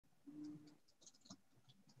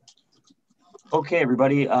Okay,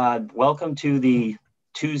 everybody, welcome to the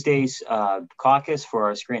Tuesday's caucus for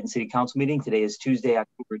our Scranton City Council meeting. Today is Tuesday,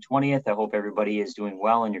 October 20th. I hope everybody is doing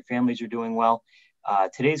well and your families are doing well.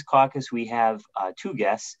 Today's caucus, we have two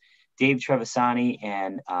guests, Dave Trevisani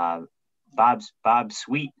and Bob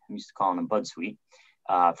Sweet. I'm used to calling him Bud Sweet,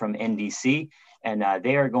 from NDC. And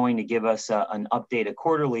they are going to give us an update, a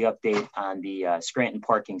quarterly update on the Scranton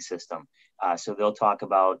parking system. So they'll talk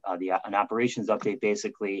about an operations update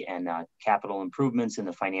basically, and capital improvements and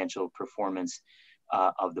the financial performance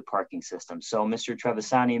of the parking system. So Mr.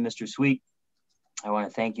 Trevisani and Mr. Sweet, I want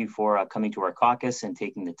to thank you for coming to our caucus and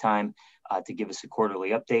taking the time to give us a quarterly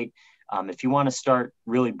update. If you want to start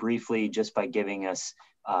really briefly just by giving us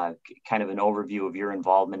kind of an overview of your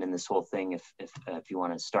involvement in this whole thing, if you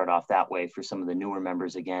want to start off that way for some of the newer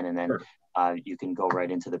members again, and then sure. You can go right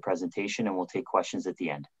into the presentation and we'll take questions at the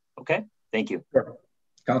end. Okay, thank you. Sure.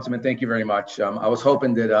 Councilman, thank you very much. I was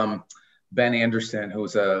hoping that Ben Anderson,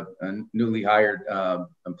 who's a newly hired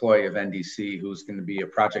employee of NDC, who's going to be a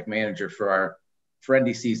project manager for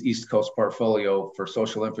NDC's East Coast portfolio for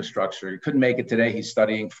social infrastructure. He couldn't make it today. He's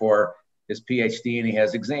studying for his PhD and he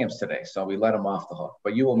has exams today. So we let him off the hook,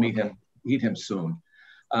 but you will meet him soon.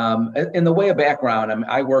 In the way of background,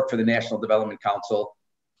 I work for the National Development Council.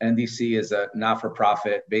 NDC is a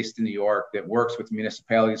not-for-profit based in New York that works with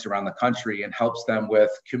municipalities around the country and helps them with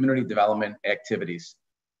community development activities.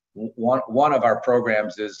 One of our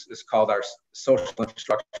programs is called our Social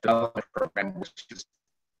Infrastructure Development Program, which is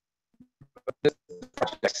this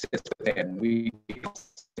project sits within. We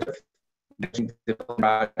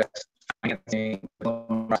projects, financing,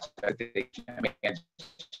 they can't manage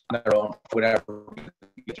on their own, whatever.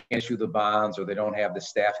 You can't issue the bonds, or they don't have the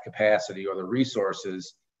staff capacity or the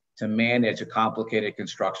resources to manage a complicated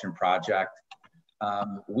construction project.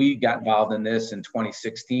 We got involved in this in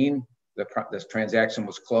 2016. This transaction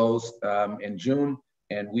was closed in June,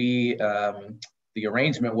 and the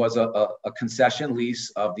arrangement was a concession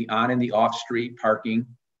lease of the on and the off street parking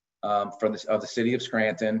of the city of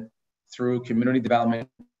Scranton through Community Development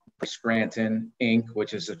Scranton, Inc.,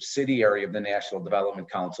 which is a subsidiary of the National Development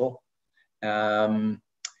Council.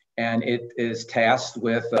 And it is tasked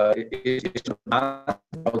with in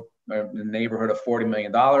the neighborhood of $40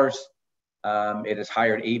 million. It has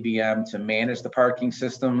hired ABM to manage the parking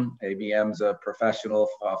system. ABM is a professional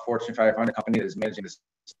Fortune 500 company that is managing this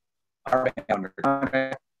under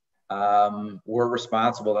contract. We're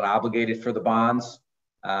responsible and obligated for the bonds.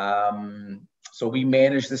 So we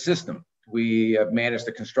manage the system. We manage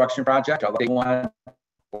the construction project. Day one,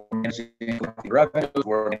 we're managing the revenues,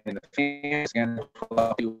 we're managing the finance,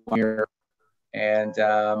 and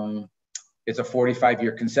it's a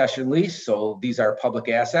 45-year concession lease. So these are public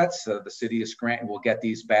assets. The city of Scranton will get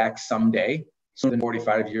these back someday, sooner than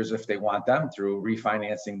 45 years if they want them, through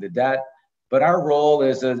refinancing the debt. But our role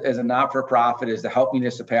as a not-for-profit is to help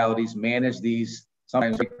municipalities manage these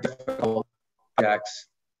sometimes difficult projects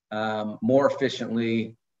more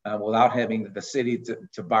efficiently without having the city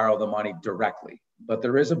to borrow the money directly. But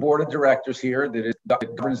there is a board of directors here that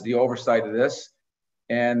governs the oversight of this,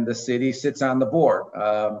 and the city sits on the board.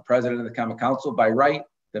 President of the Common Council by right,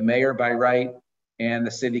 the mayor by right, and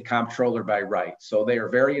the city comptroller by right. So they are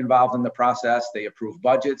very involved in the process. They approve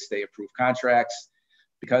budgets, they approve contracts,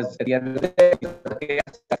 because at the end of the day,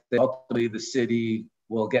 ultimately the city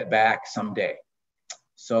will get back someday.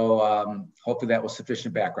 So hopefully that was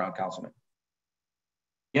sufficient background, Councilman.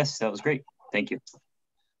 Yes, that was great. Thank you.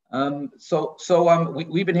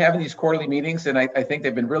 We've been having these quarterly meetings, and I think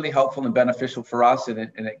they've been really helpful and beneficial for us, and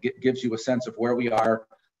it gives you a sense of where we are.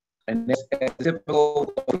 And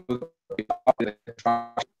typical,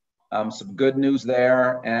 some good news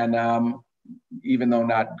there, and even though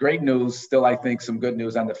not great news, still I think some good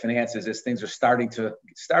news on the finances as things are starting to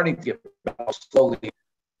get slowly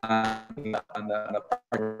on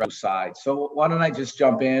the side. So why don't I just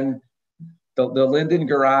jump in? The Linden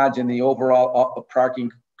Garage and the overall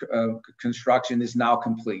parking construction is now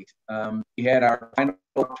complete. We had our final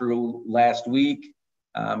through last week,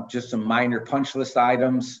 just some minor punch list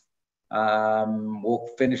items. We'll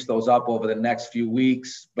finish those up over the next few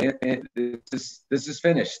weeks. But this is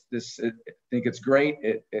finished. I think it's great.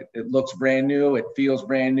 It looks brand new. It feels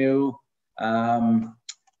brand new.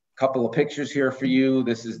 Couple of pictures here for you.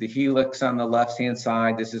 This is the helix on the left-hand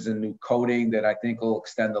side. This is a new coating that I think will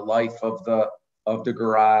extend the life of the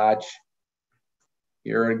garage.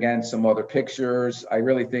 Here again, some other pictures. I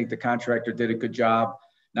really think the contractor did a good job.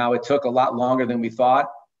 Now, it took a lot longer than we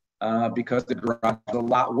thought because the garage is a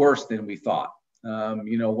lot worse than we thought.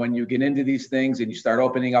 When you get into these things and you start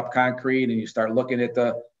opening up concrete and you start looking at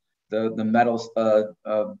the metal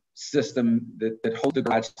system that holds the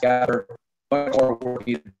garage together, much more work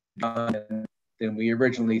needed to be done than we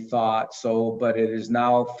originally thought. So, but it is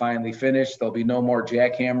now finally finished. There'll be no more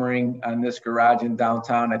jackhammering on this garage in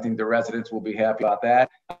downtown. I think the residents will be happy about that.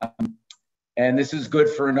 And this is good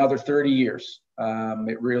for another 30 years.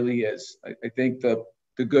 It really is. I think the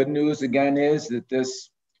good news again is that this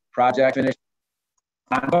project finished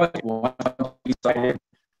on budget. We decided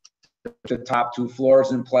the top 2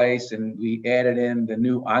 floors in place, and we added in the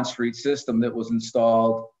new on-street system that was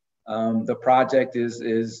installed. The project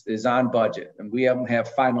is on budget, and we haven't have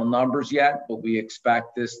final numbers yet, but we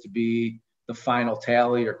expect this to be the final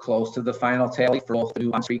tally or close to the final tally for both the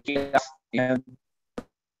new on-street kiosks and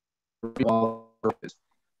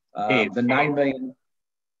Dave, the $9 million.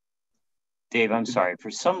 Dave, I'm sorry.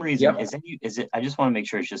 For some reason, Yep. is it? I just want to make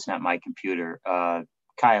sure it's just not my computer.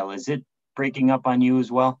 Kyle, is it breaking up on you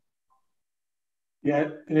as well? Yeah,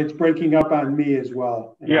 and it's breaking up on me as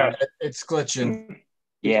well. Yeah, it's glitching.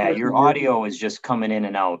 Yeah, your audio is just coming in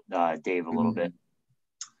and out, Dave, a little bit.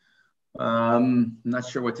 Not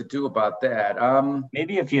sure what to do about that.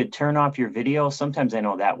 Maybe if you turn off your video, sometimes I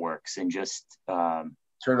know that works, and just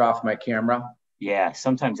turn off my camera. Yeah,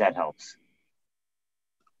 sometimes that helps.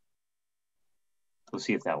 We'll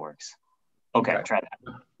see if that works. Okay. Try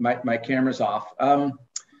that. My camera's off.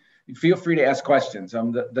 Feel free to ask questions.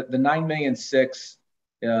 The $9.6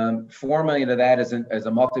 million, $4 million of that is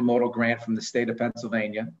a multimodal grant from the state of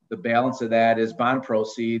Pennsylvania. The balance of that is bond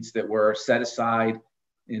proceeds that were set aside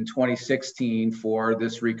in 2016 for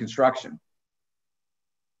this reconstruction.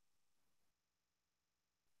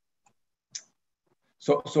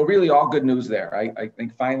 So really all good news there. I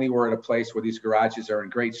think finally we're at a place where these garages are in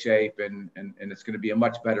great shape and it's going to be a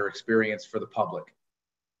much better experience for the public.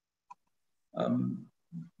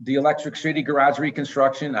 The Electric City garage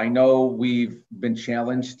reconstruction, I know we've been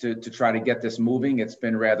challenged to try to get this moving. It's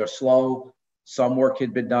been rather slow. Some work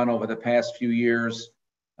had been done over the past few years.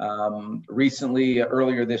 Recently,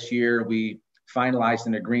 earlier this year, we finalized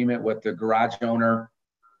an agreement with the garage owner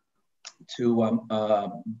to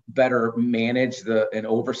better manage an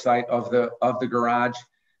oversight of the garage.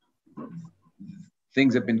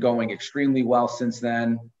 Things have been going extremely well since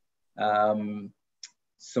then.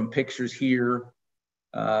 Some pictures here.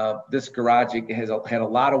 This garage had a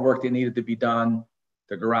lot of work that needed to be done.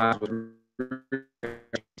 The garage was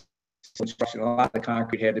construction. A lot of the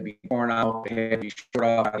concrete had to be torn out. It had to be shored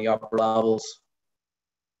up on the upper levels.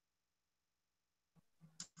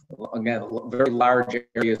 Again, very large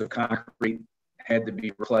areas of concrete had to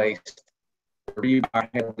be replaced. The rebar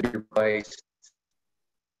had to be replaced.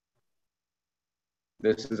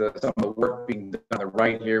 This is some of the work being done on the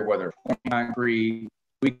right here, whether concrete.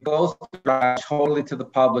 We closed the garage totally to the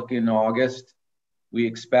public in August. We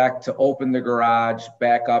expect to open the garage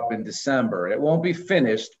back up in December. It won't be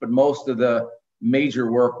finished, but most of the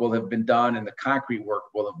major work will have been done and the concrete work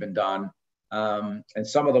will have been done. And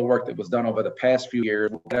some of the work that was done over the past few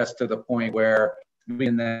years will get us to the point where we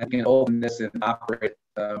can open this and operate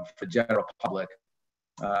for the general public.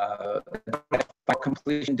 By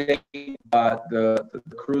completion date, but the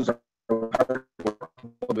crews are hard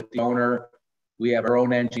working with the owner. We have our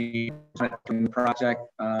own engineer in the project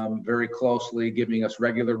very closely, giving us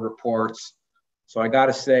regular reports. So I got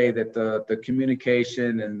to say that the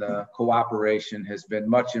communication and the cooperation has been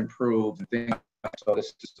much improved. So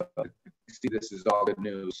this is all good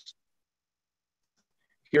news.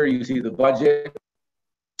 Here you see the budget,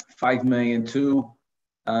 $5.2 million.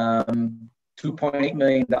 $2.8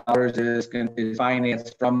 million is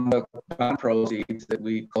financed from the bond proceeds that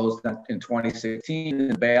we closed in 2016.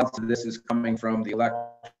 And the balance of this is coming from the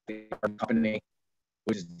electric company,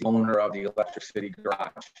 which is the owner of the Electric City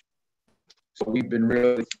garage. So we've been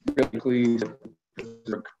really, really pleased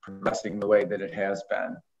with progressing the way that it has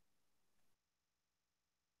been.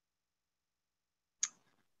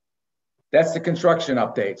 That's the construction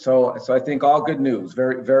update. So I think all good news.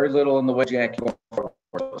 Very, very little in the way Jack.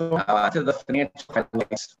 So now on to the financial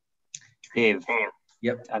highlights. Dave.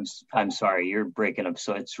 Yep. I'm sorry, you're breaking up,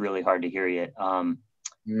 so it's really hard to hear you.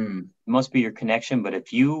 It must be your connection, but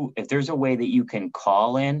if there's a way that you can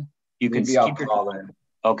call in, you can keep your call in.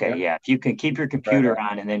 Okay, yep. Yeah. If you can keep your computer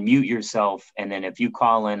on and then mute yourself, and then if you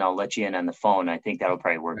call in, I'll let you in on the phone. I think that'll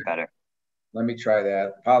probably work better. Let me try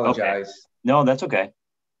that. Apologize. Okay. No, that's okay.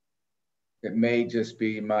 It may just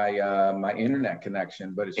be my my internet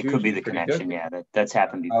connection, but it could be the connection. Good. Yeah, that's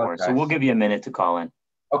happened before. So we'll give you a minute to call in.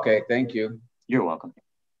 Okay, thank you. You're welcome.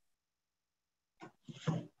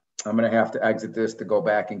 I'm going to have to exit this to go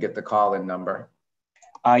back and get the call-in number.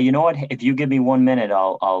 You know what? If you give me 1 minute,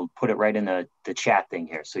 I'll put it right in the chat thing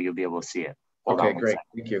here, so you'll be able to see it. Hold okay, great.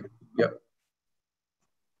 Thank you. Yep.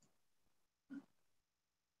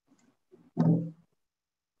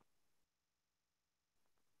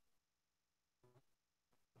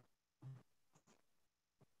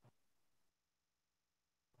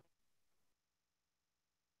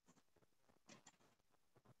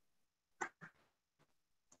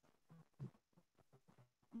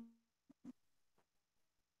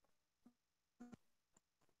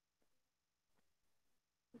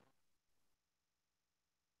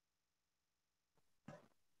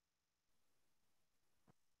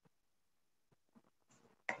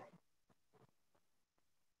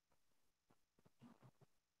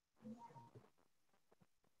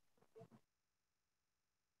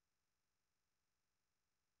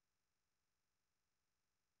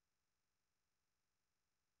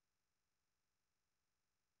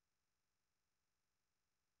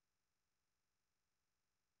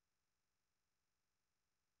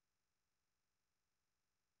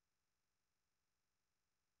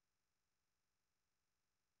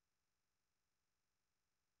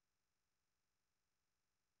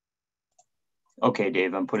 Okay,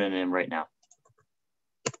 Dave, I'm putting it in right now.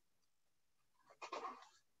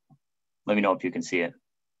 Let me know if you can see it.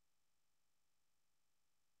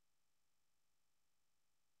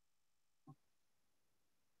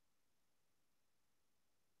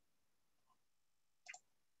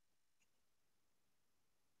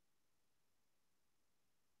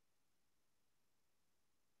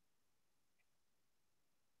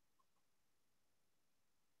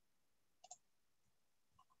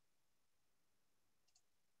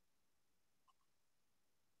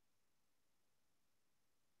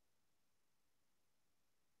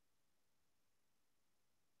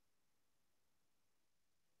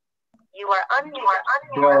 You are unmuted.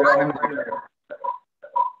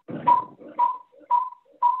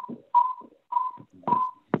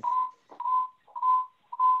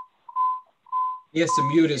 He has to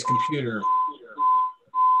mute his computer.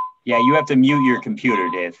 Yeah, you have to mute your computer,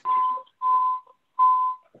 Dave.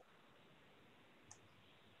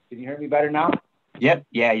 Can you hear me better now? Yep.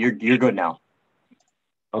 Yeah, you're good now.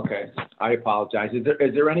 Okay, I apologize. Is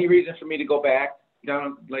there any reason for me to go back,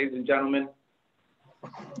 ladies and gentlemen?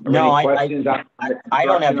 No, I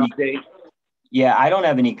don't have any. Update? Yeah, I don't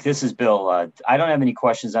have any. This is Bill. I don't have any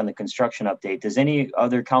questions on the construction update. Does any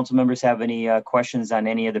other council members have any questions on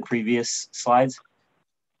any of the previous slides?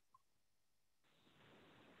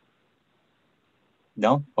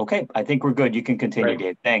 No? Okay, I think we're good. You can continue,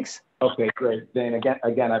 Dave. Thanks. Okay, great. Dan, I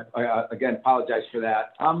apologize for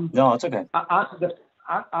that. No, it's okay. Onto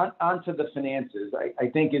the finances. I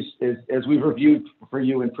think as we've reviewed for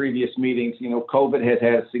you in previous meetings, COVID has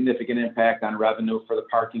had a significant impact on revenue for the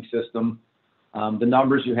parking system. The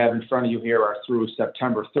numbers you have in front of you here are through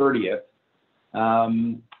September 30th.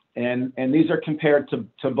 And these are compared to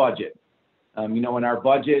budget. And our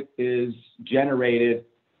budget is generated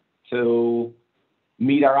to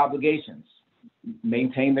meet our obligations,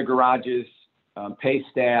 maintain the garages, pay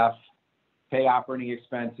staff, pay operating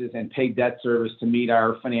expenses, and pay debt service to meet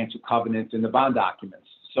our financial covenants in the bond documents.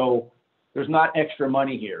 So there's not extra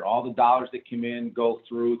money here. All the dollars that come in go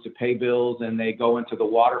through to pay bills, and they go into the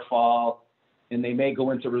waterfall, and they may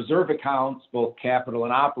go into reserve accounts, both capital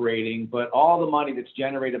and operating, but all the money that's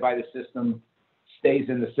generated by the system stays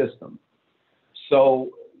in the system.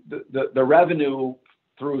 So the revenue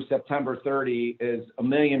through September 30 is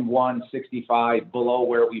 $1,165,000 below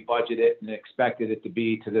where we budgeted and expected it to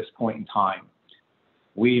be to this point in time.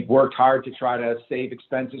 We've worked hard to try to save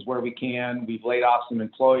expenses where we can. We've laid off some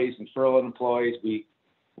employees and furloughed employees. We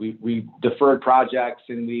deferred projects,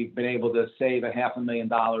 and we've been able to save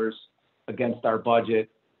 $500,000 against our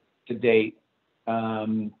budget to date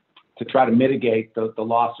to try to mitigate the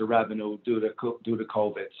loss of revenue due to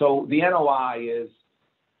COVID. So the NOI is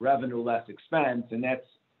revenue less expense, and that's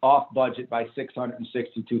off budget by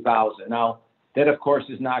 $662,000. Now, that of course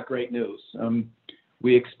is not great news.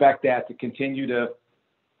 We expect that to continue to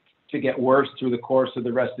get worse through the course of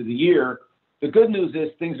the rest of the year. The good news is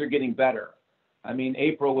things are getting better. I mean,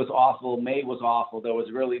 April was awful, May was awful. There was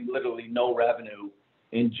really literally no revenue.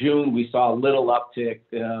 In June, we saw a little uptick,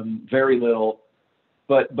 very little.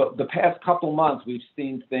 But the past couple months, we've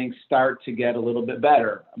seen things start to get a little bit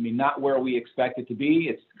better. I mean, not where we expect it to be.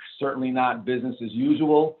 It's certainly not business as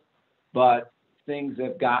usual, but things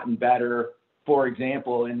have gotten better. For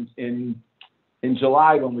example, in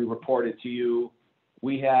July, when we reported to you,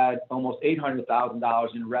 we had almost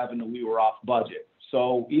 $800,000 in revenue. We were off budget.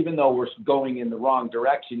 So even though we're going in the wrong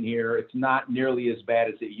direction here, it's not nearly as bad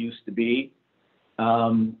as it used to be.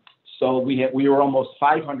 So we were almost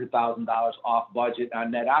 $500,000 off budget on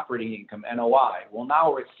net operating income, NOI. Well, now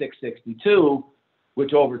we're at 662,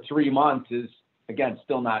 which over 3 months is, again,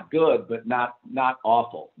 still not good, but not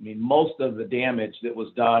awful. I mean, most of the damage that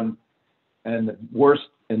was done in the worst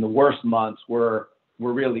months were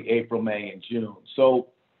really April, May, and June. So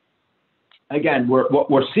again, what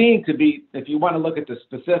we're seeing to be, if you want to look at the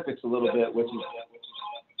specifics a little bit, which is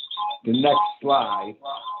the next slide.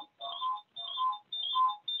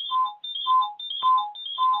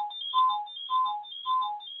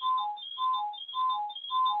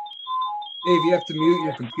 Dave, you have to mute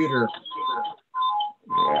your computer.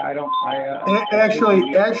 Yeah,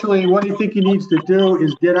 Actually, what I think he needs to do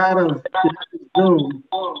is get out of Zoom.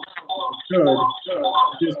 Good.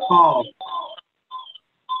 Just call.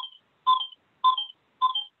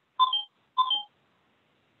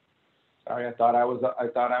 Sorry, I thought I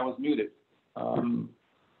was muted. So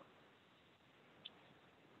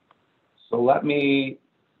let me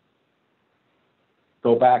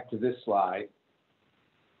go back to this slide.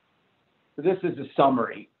 So this is a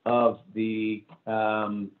summary of the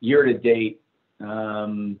year-to-date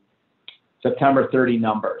September 30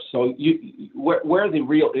 numbers. So where the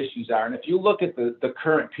real issues are, and if you look at the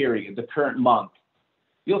current period, the current month,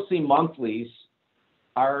 you'll see monthlies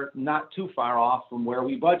are not too far off from where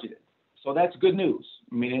we budgeted. So that's good news.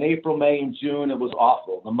 I mean, in April, May, and June, it was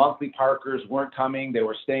awful. The monthly parkers weren't coming. They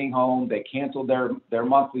were staying home. They canceled their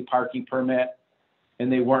monthly parking permit,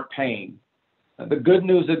 and they weren't paying. The good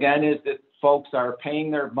news, again, is that folks are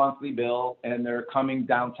paying their monthly bill, and they're coming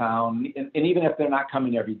downtown. And even if they're not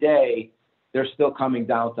coming every day, they're still coming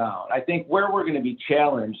downtown. I think where we're going to be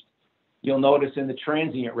challenged, you'll notice in the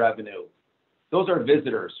transient revenue, those are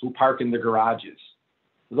visitors who park in the garages.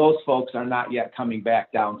 Those folks are not yet coming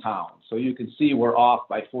back downtown. So you can see we're off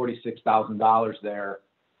by $46,000 there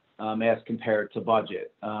as compared to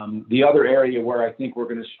budget. The other area where I think we're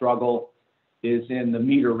going to struggle is in the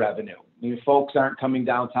meter revenue. I mean, folks aren't coming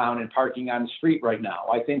downtown and parking on the street right now.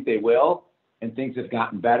 I think they will, and things have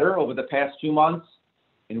gotten better over the past few months,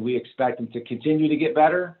 and we expect them to continue to get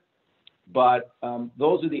better. But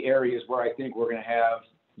those are the areas where I think we're going to have,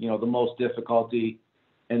 the most difficulty,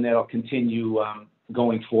 and that'll continue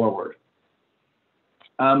going forward.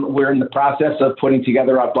 We're in the process of putting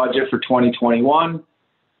together our budget for 2021.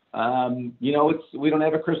 We don't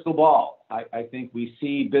have a crystal ball. I think we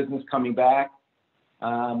see business coming back.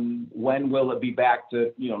 When will it be back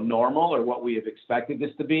to, normal or what we have expected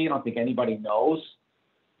this to be? I don't think anybody knows,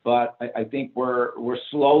 but I think we're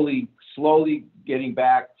slowly getting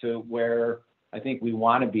back to where I think we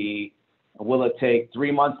want to be. Will it take 3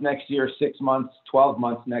 months next year, 6 months, 12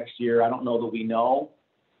 months next year? I don't know that we know.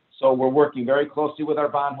 So we're working very closely with our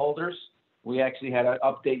bondholders. We actually had an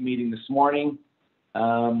update meeting this morning.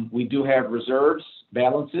 We do have reserves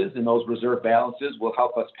balances, and those reserve balances will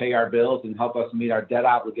help us pay our bills and help us meet our debt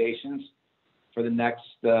obligations for the next,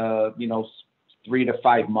 3 to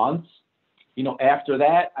 5 months. After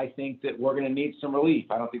that, I think that we're going to need some relief.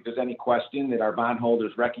 I don't think there's any question that our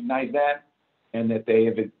bondholders recognize that, and that they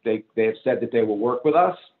have said that they will work with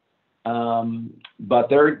us. But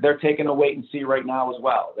they're taking a wait and see right now as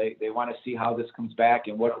well. They want to see how this comes back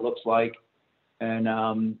and what it looks like.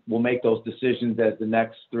 And we'll make those decisions as the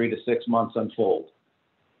next 3 to 6 months unfold.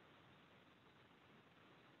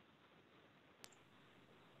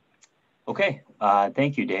 Okay,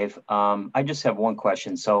 thank you, Dave. I just have one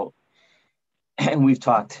question. So, and we've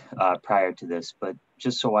talked prior to this, but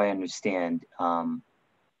just so I understand,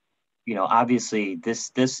 obviously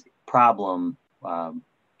this problem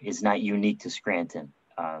is not unique to Scranton.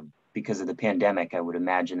 Because of the pandemic, I would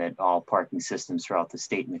imagine that all parking systems throughout the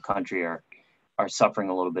state and the country are suffering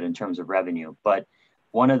a little bit in terms of revenue. But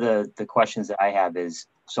one of the questions that I have is,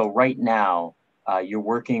 so right now, you're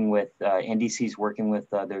working with, NDC's working with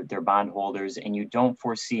their bondholders, and you don't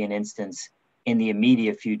foresee an instance in the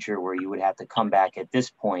immediate future where you would have to come back at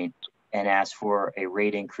this point and ask for a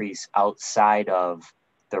rate increase outside of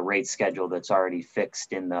the rate schedule that's already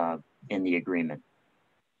fixed in the agreement.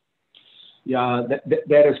 Yeah,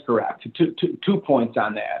 that is correct. Two points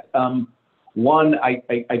on that. One,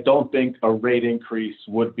 I don't think a rate increase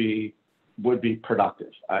would be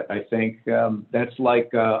productive. I think that's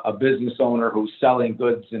like a business owner who's selling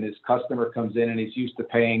goods and his customer comes in and he's used to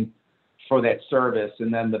paying for that service,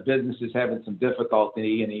 and then the business is having some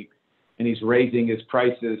difficulty and he's raising his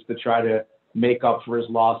prices to try to make up for his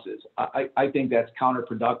losses. I think that's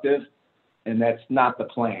counterproductive, and that's not the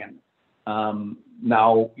plan.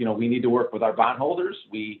 Now, we need to work with our bondholders.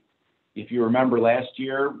 If you remember last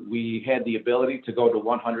year, we had the ability to go to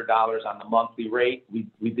 $100 on the monthly rate.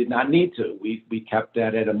 We did not need to. We kept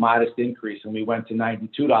that at a modest increase, and we went to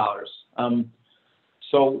 $92.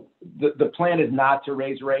 So the plan is not to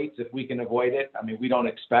raise rates if we can avoid it. I mean, we don't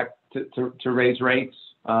expect to raise rates.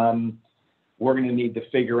 We're going to need to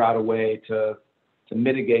figure out a way to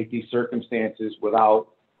mitigate these circumstances without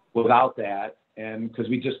that, and because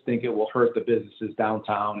we just think it will hurt the businesses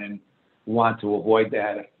downtown, and want to avoid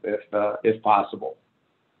that if possible.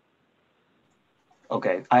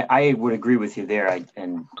 Okay, I would agree with you there.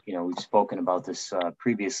 We've spoken about this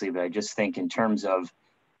previously, but I just think in terms of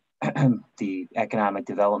the economic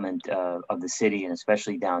development of the city, and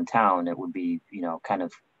especially downtown, it would be,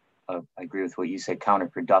 I agree with what you said,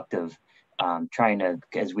 counterproductive. Trying to,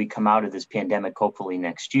 as we come out of this pandemic, hopefully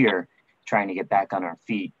next year, trying to get back on our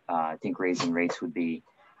feet. I think raising rates would be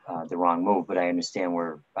the wrong move, but I understand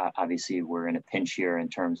we're in a pinch here in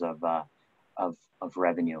terms of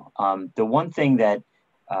revenue. The one thing that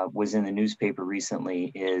was in the newspaper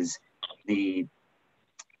recently is the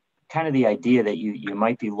idea that you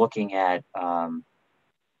might be looking at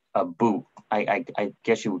a boot. I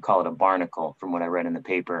guess you would call it a barnacle from what I read in the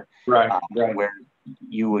paper. Right. Where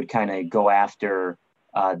you would kind of go after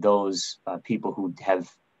those people who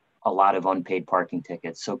have a lot of unpaid parking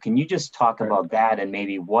tickets. So can you just talk about that and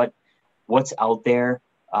maybe what's out there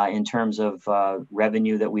in terms of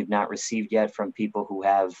revenue that we've not received yet from people who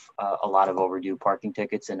have a lot of overdue parking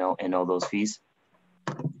tickets and owe those fees?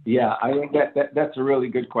 Yeah, I think that's a really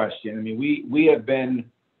good question. I mean, we have been,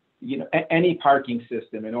 any parking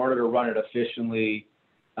system, in order to run it efficiently,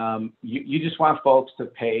 you just want folks to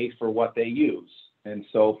pay for what they use. And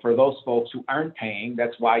so for those folks who aren't paying,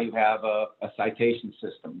 that's why you have a citation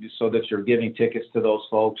system, so that you're giving tickets to those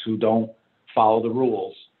folks who don't follow the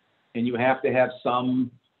rules. And you have to have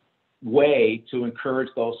some way to encourage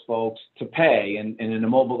those folks to pay. And an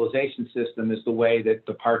immobilization system is the way that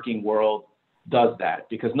the parking world does that,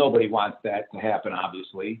 because nobody wants that to happen,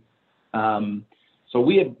 obviously. So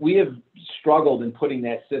we have struggled in putting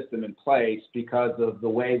that system in place because of the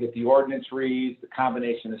way that the ordinance reads, the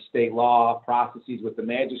combination of state law, processes with the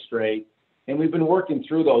magistrate, and we've been working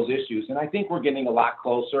through those issues. And I think we're getting a lot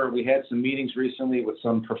closer. We had some meetings recently with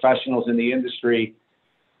some professionals in the industry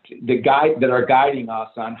that are guiding us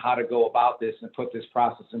on how to go about this and put this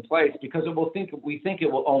process in place, because we think it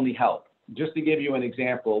will only help. Just to give you an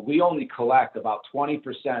example, we only collect about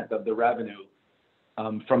 20% of the revenue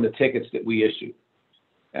from the tickets that we issue.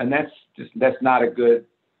 And that's not a good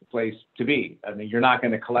place to be. I mean, you're not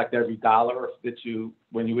going to collect every dollar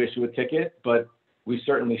when you issue a ticket, but we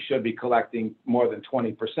certainly should be collecting more than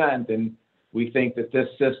 20%. And we think that this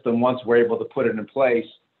system, once we're able to put it in place,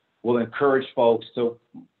 will encourage folks to,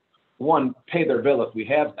 one, pay their bill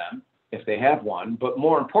if they have one, but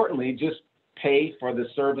more importantly, just pay for the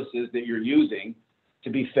services that you're using, to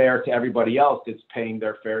be fair to everybody else that's paying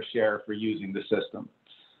their fair share for using the system.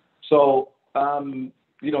 So,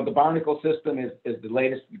 the Barnacle system is the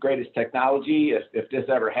latest, greatest technology. If this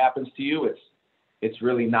ever happens to you, it's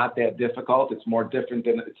really not that difficult. It's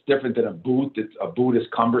different than a boot. A boot is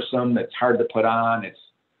cumbersome. It's hard to put on. It's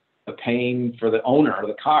a pain for the owner of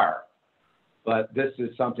the car. But this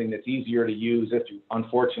is something that's easier to use if you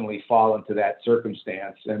unfortunately fall into that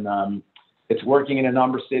circumstance. And it's working in a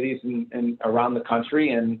number of cities and around the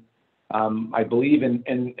country, and I believe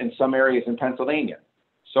in some areas in Pennsylvania.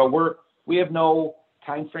 So we have no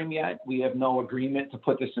time frame yet. We have no agreement to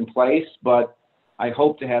put this in place, but I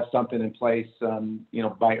hope to have something in place,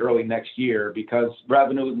 by early next year, because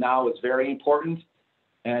revenue now is very important,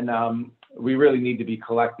 and we really need to be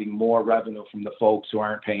collecting more revenue from the folks who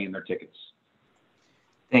aren't paying their tickets.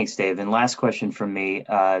 Thanks, Dave. And last question from me.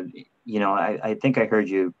 I think I heard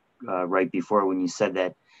you right before when you said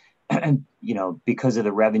that, because of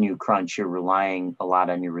the revenue crunch, you're relying a lot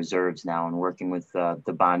on your reserves now and working with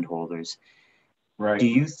the bondholders. Right. Do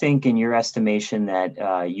you think, in your estimation,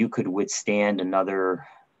 that you could withstand another,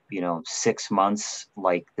 6 months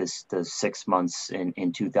like the 6 months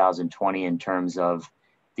in 2020 in terms of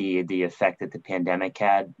the effect that the pandemic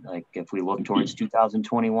had? Like, if we look towards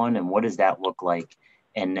 2021, and what does that look like?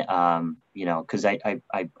 And, because I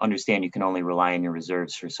understand you can only rely on your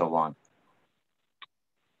reserves for so long.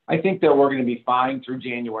 I think that we're going to be fine through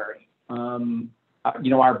January.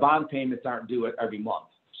 Our bond payments aren't due every month,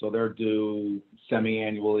 so they're due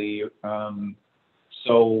semi-annually.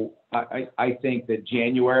 So I think that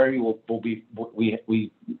January will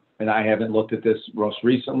be, and I haven't looked at this most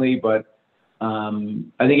recently, but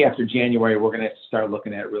I think after January, we're going to have to start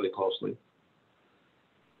looking at it really closely.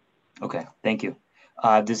 Okay, thank you.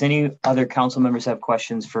 Does any other council members have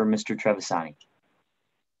questions for Mr. Trevisani?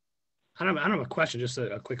 I don't have a question, just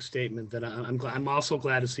a quick statement that I'm also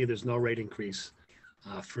glad to see there's no rate increase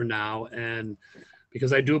for now, and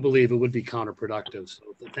because I do believe it would be counterproductive.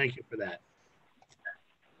 So thank you for that.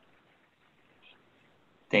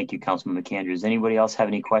 Thank you, Councilman McAndrew. Does anybody else have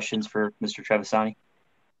any questions for Mr. Trevisani?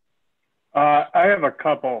 I have a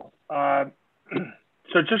couple.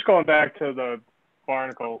 So just going back to the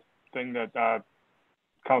Barnacle thing that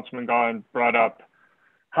Councilman Gaughan brought up,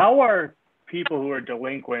 how are people who are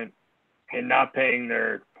delinquent and not paying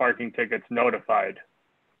their parking tickets notified?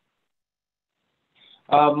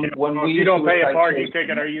 When if you don't pay a parking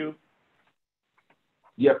ticket, are you?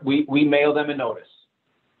 Yeah, we mail them a notice.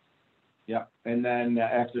 Yeah, and then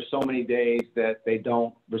after so many days that they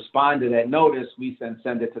don't respond to that notice, we then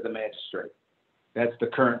send it to the magistrate. That's the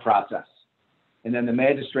current process. And then the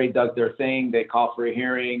magistrate does their thing. They call for a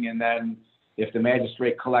hearing, and then if the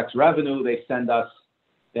magistrate collects revenue, they send us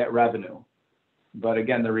that revenue. But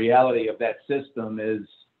again, the reality of that system is,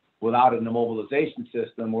 without an immobilization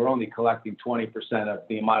system, we're only collecting 20% of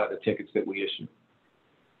the amount of the tickets that we issue.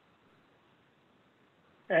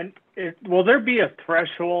 And will there be a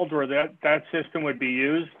threshold where that system would be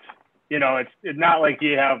used? It's not like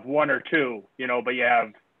you have one or two, but you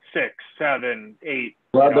have 6, 7, 8,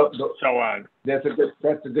 Well, so on? That's a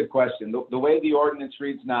good question. The way the ordinance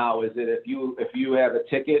reads now is that if you have a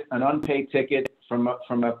ticket, an unpaid ticket from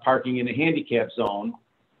a parking in a handicap zone,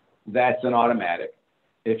 that's an automatic.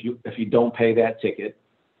 If you don't pay that ticket,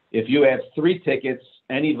 if you have 3 tickets,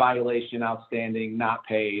 any violation outstanding, not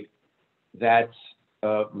paid, that's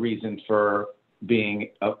a reason for being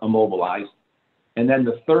immobilized. And then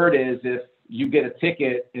the third is if you get a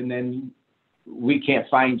ticket and then we can't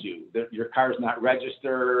find you, your car's not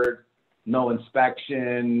registered, no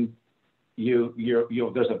inspection,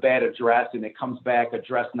 there's a bad address and it comes back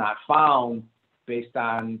address not found based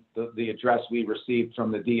on the address we received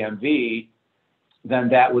from the DMV, then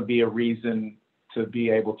that would be a reason to be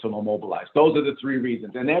able to immobilize. Those are the 3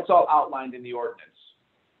 reasons, and that's all outlined in the ordinance.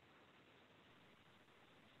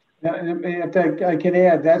 And if I can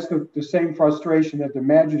add, that's the same frustration that the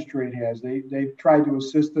magistrate has. They've tried to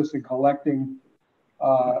assist us in collecting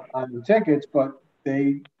on the tickets, but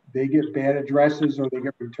they get bad addresses or they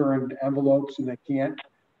get returned envelopes and they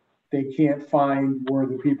can't find where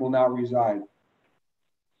the people now reside.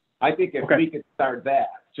 I think if we could start that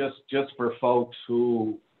just for folks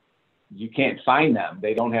who you can't find them,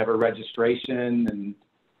 they don't have a registration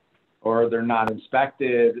or they're not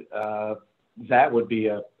inspected, that would be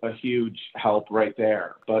a huge help right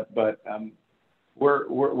there. But we're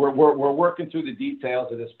working through the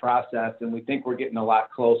details of this process, and we think we're getting a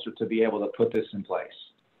lot closer to be able to put this in place.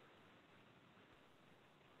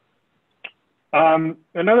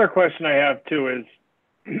 Another question I have too is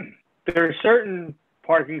there are certain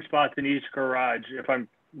parking spots in each garage. If I'm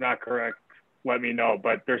not correct, let me know.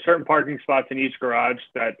 But there are certain parking spots in each garage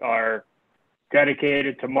that are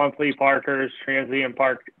dedicated to monthly parkers, transient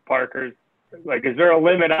parkers. Like, is there a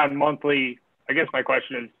limit on monthly? I guess my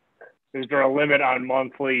question is there a limit on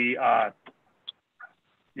monthly, a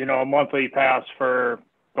monthly pass for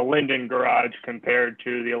the Linden garage compared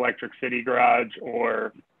to the Electric City garage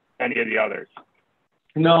or any of the others?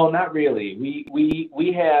 No, not really.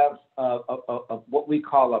 We have what we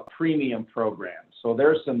call a premium program. So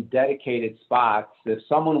there's some dedicated spots. If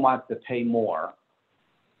someone wants to pay more,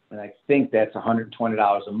 and I think that's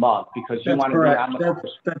 $120 a month because you want to be on the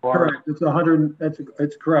That's correct. It's 100.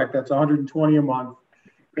 It's correct. That's 120 a month.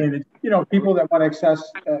 And it's, people that want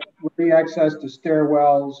access to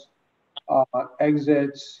stairwells,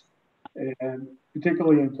 exits, and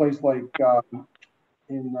particularly in places like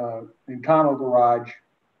in Connell Garage,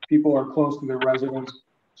 people are close to their residence,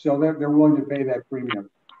 so they're willing to pay that premium.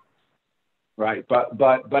 Right,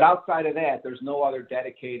 but outside of that, there's no other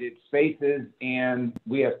dedicated spaces, and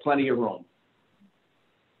we have plenty of room.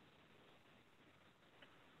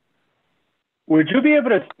 Would you be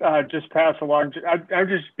able to just pass along? I'd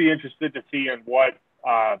just be interested to see in what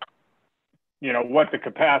what the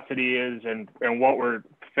capacity is and what we're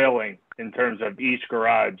filling in terms of each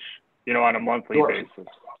garage, on a monthly basis.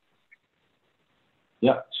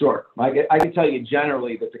 Yeah, sure. I can tell you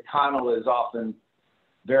generally that the Connell is often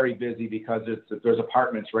very busy because there's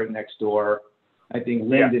apartments right next door. I think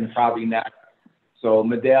Linden probably next. So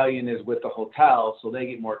Medallion is with the hotel, so they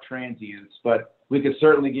get more transients, but we could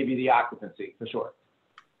certainly give you the occupancy for sure.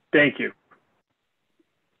 Thank you.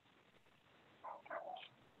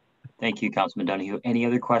 Thank you, Councilman Donahue. Any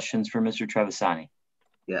other questions for Mr. Trevisani?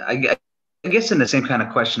 Yeah, I guess in the same kind of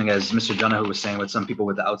questioning as Mr. Donahue was saying with some people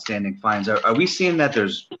with the outstanding fines, are we seeing that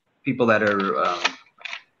there's people that are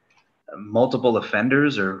multiple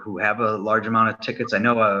offenders or who have a large amount of tickets? I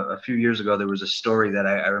know a few years ago there was a story that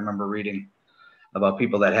I remember reading about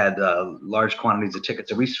people that had large quantities of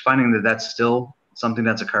tickets. Are we finding that that's still something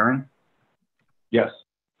that's occurring? Yes.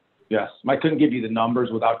 I couldn't give you the numbers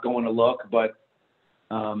without going to look, but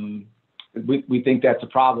we think that's a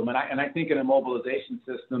problem. And I think an immobilization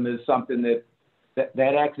system is something that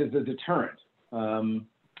acts as a deterrent.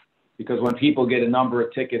 Because when people get a number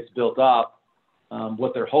of tickets built up,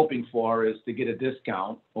 what they're hoping for is to get a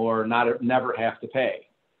discount or never have to pay.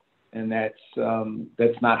 And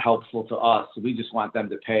that's not helpful to us. We just want them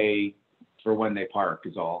to pay for when they park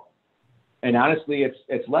is all. And honestly,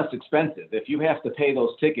 it's less expensive. If you have to pay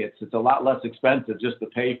those tickets, it's a lot less expensive just to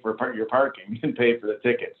pay for your parking and pay for the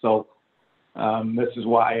ticket. So this is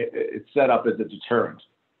why it's set up as a deterrent.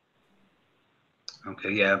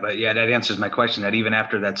 Okay, yeah, but that answers my question, that even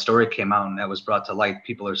after that story came out and that was brought to light,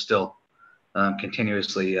 people are still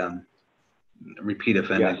continuously repeat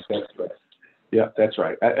offending. Yes, that's right. Yeah, that's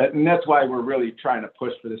right. And that's why we're really trying to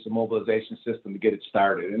push for this immobilization system to get it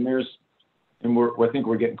started. And I think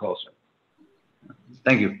we're getting closer.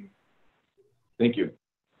 Thank you. Thank you.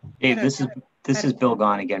 Dave, this is Bill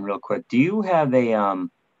Gaughan again, real quick. Do you have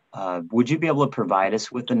would you be able to provide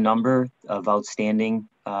us with the number of outstanding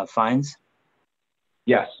fines?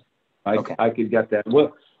 Yes, Okay. I could get that.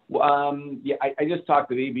 Well, yeah, I just talked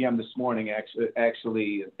to ABM this morning,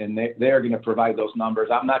 actually, and they're going to provide those numbers.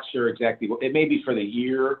 I'm not sure exactly. It may be for the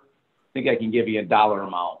year. I think I can give you a dollar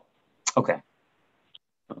amount. Okay.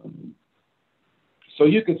 So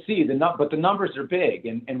you can see but the numbers are big,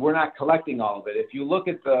 and we're not collecting all of it. If you look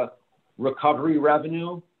at the recovery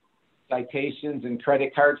revenue, citations and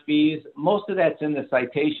credit card fees, most of that's in the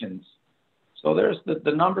citations. So there's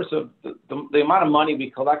the numbers of the amount of money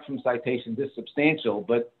we collect from citations is substantial,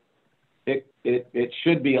 but it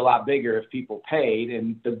should be a lot bigger if people paid.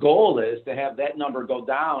 And the goal is to have that number go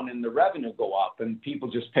down and the revenue go up, and people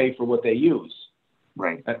just pay for what they use.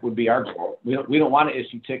 Right. That would be our goal. We don't want to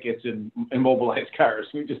issue tickets and immobilize cars.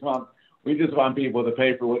 We just want people to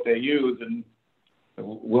pay for what they use, and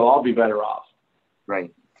we'll all be better off.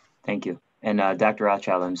 Right. Thank you. And Dr.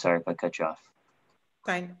 Rothchild, I'm sorry if I cut you off.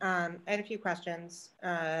 Fine. I had a few questions.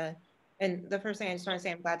 And the first thing I just want to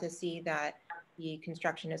say, I'm glad to see that the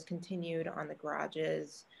construction has continued on the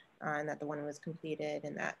garages and that the one was completed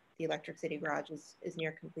and that the Electric City garage is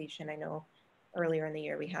near completion. I know earlier in the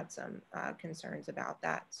year we had some concerns about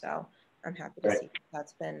that. So I'm happy to see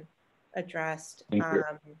that's been addressed.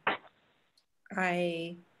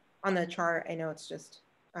 On the chart, I know it's just,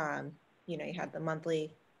 you had the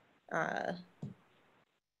monthly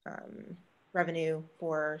revenue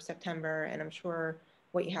for September, and I'm sure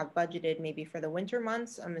what you have budgeted maybe for the winter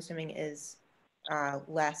months, I'm assuming is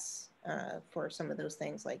less for some of those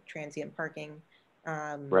things like transient parking,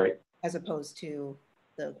 as opposed to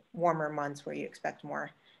the warmer months where you expect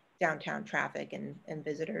more downtown traffic and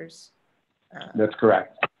visitors. That's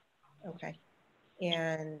correct. Okay.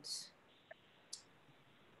 And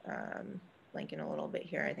blanking a little bit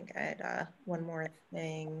here. I think I had one more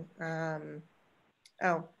thing.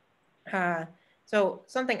 So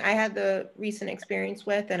something I had the recent experience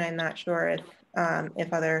with, and I'm not sure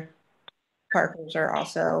if other parkers are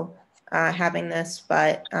also having this,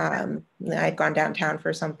 but I'd gone downtown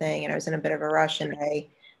for something and I was in a bit of a rush, and I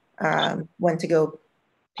went to go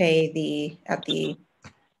pay at the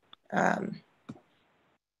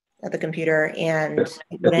computer, and it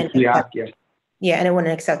wouldn't and it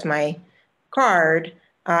wouldn't accept my card.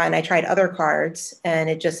 And I tried other cards, and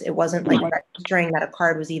it wasn't like registering that a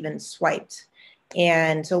card was even swiped.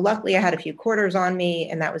 And so luckily I had a few quarters on me,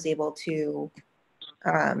 and that was able to,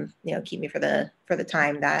 keep me for the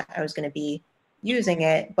time that I was going to be using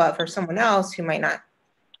it. But for someone else who might not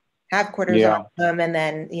have quarters on them, and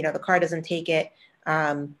then, the card doesn't take it,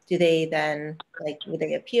 do they then, would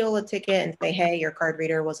they appeal a ticket and say, hey, your card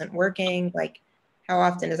reader wasn't working? Like, how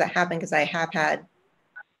often does that happen? Because I have had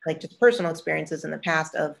just personal experiences in the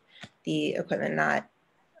past of the equipment not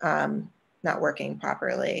working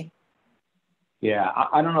properly. Yeah,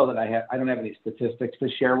 I don't know that I don't have any statistics to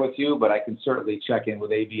share with you, but I can certainly check in with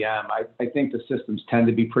ABM. I think the systems tend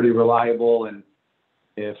to be pretty reliable, and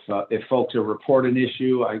if folks report an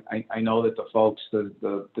issue, I know that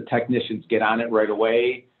the technicians get on it right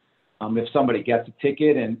away. If somebody gets a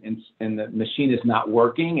ticket and the machine is not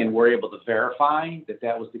working, and we're able to verify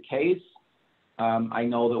that was the case, I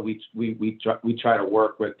know that we try to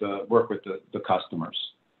work with the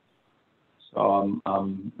customers. So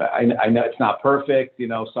I know it's not perfect.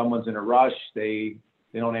 Someone's in a rush. They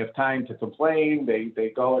don't have time to complain. They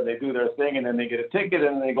go and they do their thing, and then they get a ticket,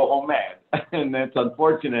 and then they go home mad, and that's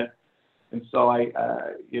unfortunate. And so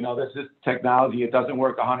this is technology. It doesn't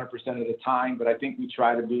work 100% of the time, but I think we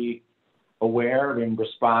try to be aware and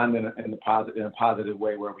respond in a positive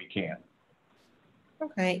way where we can.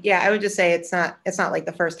 Okay. Yeah, I would just say it's not like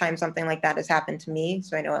the first time something like that has happened to me.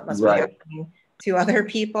 So I know it must be happening to other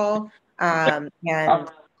people. And I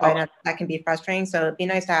know that can be frustrating. So it'd be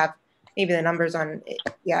nice to have maybe the numbers on,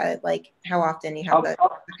 like how often you have that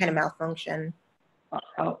kind of malfunction.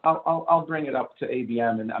 I'll bring it up to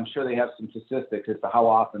ABM, and I'm sure they have some statistics as to how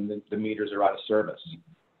often the meters are out of service.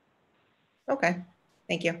 Okay.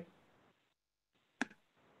 Thank you.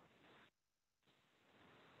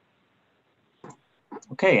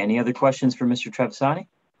 Okay, any other questions for Mr. Trevisani?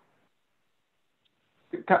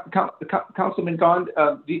 Councilman Gaughan,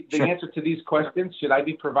 the answer to these questions, should I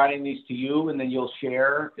be providing these to you and then you'll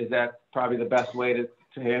share? Is that probably the best way to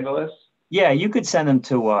handle this? Yeah, you could send them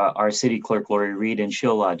to our city clerk, Lori Reed, and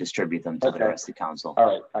she'll distribute them to the rest of the council. All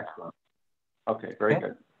right, excellent. Okay, very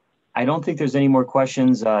good. I don't think there's any more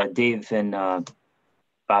questions. Dave and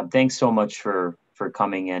Bob, thanks so much for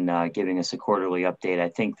coming and giving us a quarterly update. I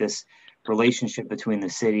think this relationship between the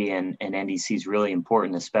city and NDC is really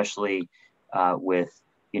important, especially with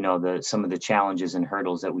some of the challenges and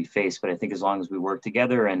hurdles that we face. But I think as long as we work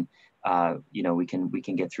together and we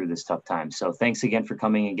can get through this tough time. So thanks again for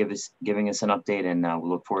coming and giving us an update, and we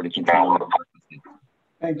look forward to continuing.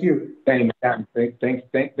 Thank you. Thanks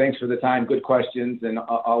for the time. Good questions, and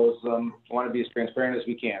always want to be as transparent as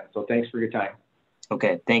we can. So thanks for your time.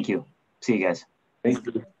 Okay, thank you. See you guys. Thank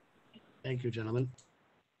you. Thank you, gentlemen.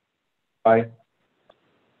 Bye.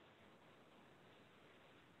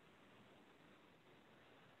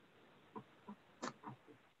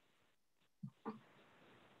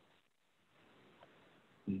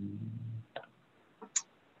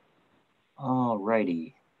 All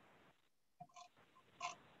righty.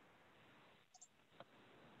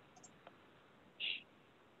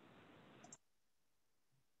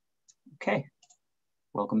 Okay,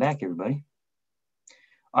 welcome back, everybody.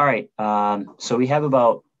 All right, so we have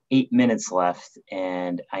about 8 minutes left,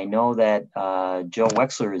 and I know that Joe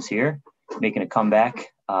Wexler is here, making a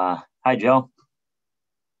comeback. Hi, Joe.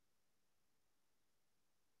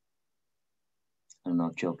 I don't know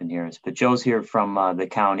if Joe can hear us, but Joe's here from the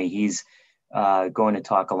county. He's going to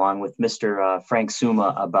talk along with Mr. Frank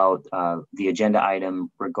Suma about the agenda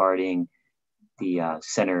item regarding the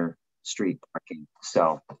Center Street parking.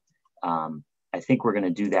 So I think we're going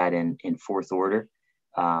to do that in fourth order.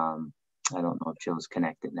 I don't know if Joe's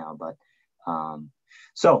connected now, but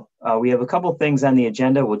so we have a couple things on the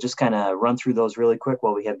agenda. We'll just kind of run through those really quick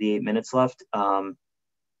while we have the 8 minutes left.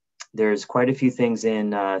 There's quite a few things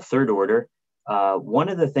in third order. One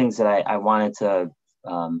of the things that I wanted to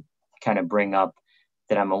kind of bring up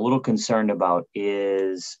that I'm a little concerned about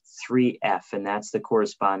is 3F, and that's the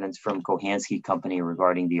correspondence from Kohansky Company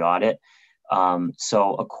regarding the audit.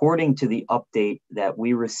 So according to the update that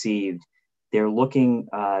we received, they're looking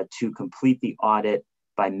to complete the audit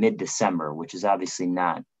by mid-December, which is obviously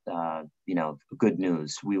not, good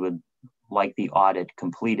news. We would like the audit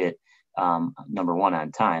completed, number one,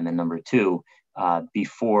 on time, and number two,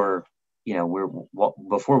 before we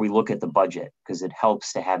look at the budget, because it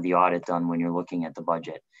helps to have the audit done when you're looking at the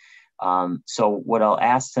budget. So what I'll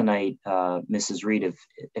ask tonight, Mrs. Reed,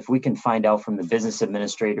 if we can find out from the business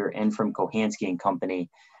administrator and from Kohansky and Company,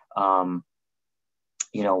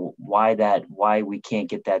 why we can't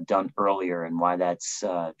get that done earlier and why that's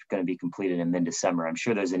going to be completed in mid-December. I'm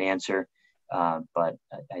sure there's an answer, but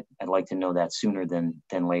I'd like to know that sooner than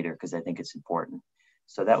later, because I think it's important.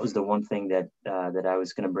 So that was the one thing that I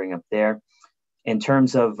was going to bring up there. In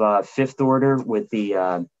terms of fifth order with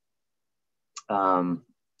the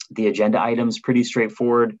agenda items, pretty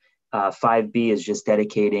straightforward. 5B is just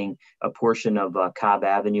dedicating a portion of Cobb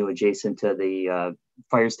Avenue adjacent to the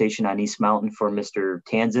fire station on East Mountain for Mr.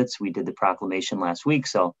 Tanzitz. We did the proclamation last week,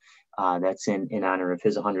 so that's in honor of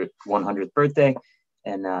his 100th birthday,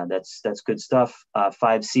 and that's good stuff.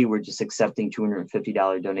 5C, we're just accepting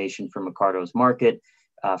 $250 donation from Ricardo's Market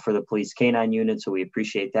for the police canine unit, so we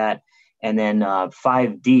appreciate that. And then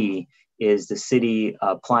 5D is the city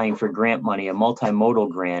applying for grant money, a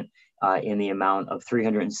multimodal grant in the amount of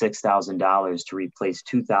 $306,000 to replace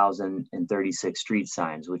 2,036 street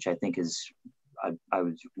signs, which I think is, I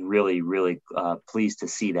was really, really pleased to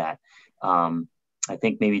see that. I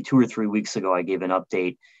think maybe 2 or 3 weeks ago, I gave an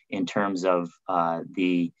update in terms of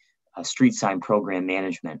the street sign program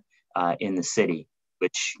management in the city,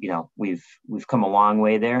 which, we've come a long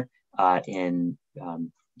way there in,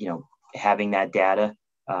 having that data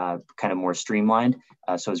kind of more streamlined.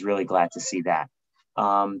 So I was really glad to see that.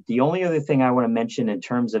 The only other thing I want to mention in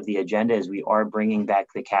terms of the agenda is we are bringing back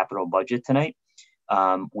the capital budget tonight.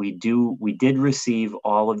 We did receive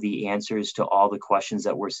all of the answers to all the questions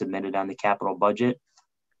that were submitted on the capital budget.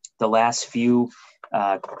 The last few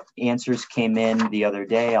answers came in the other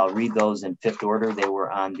day. I'll read those in fifth order. They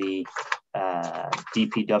were on the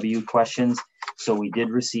DPW questions. So we did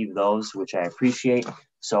receive those, which I appreciate.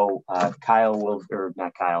 So Tom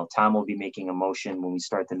will be making a motion when we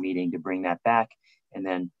start the meeting to bring that back. And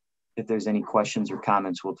then if there's any questions or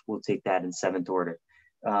comments, we'll take that in seventh order.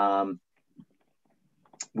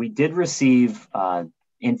 We did receive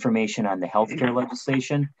information on the healthcare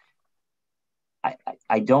legislation.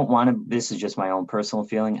 I don't want to, this is just my own personal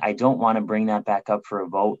feeling, I don't want to bring that back up for a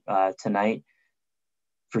vote tonight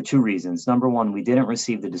for 2 reasons. Number one, we didn't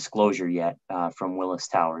receive the disclosure yet from Willis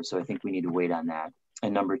Towers, so I think we need to wait on that.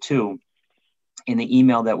 And number two, in the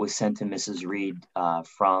email that was sent to Mrs. Reed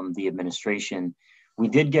from the administration, we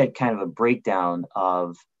did get kind of a breakdown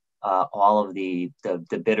of all of the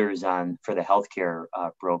bidders for the healthcare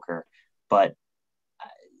broker, but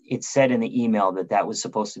it said in the email that was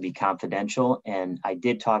supposed to be confidential. And I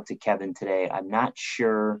did talk to Kevin today. I'm not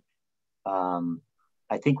sure.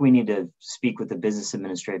 I think we need to speak with the business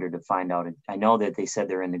administrator to find out. I know that they said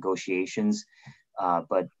they're in negotiations,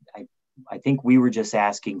 but I think we were just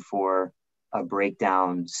asking for a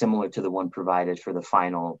breakdown similar to the one provided for the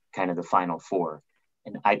final, kind of the final four.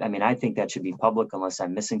 And I mean, I think that should be public unless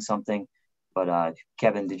I'm missing something. But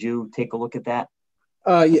Kevin, did you take a look at that?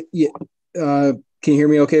 Yeah. Can you hear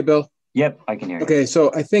me okay, Bill? Yep, I can hear you. Okay,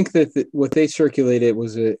 so I think that what they circulated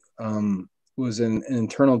was an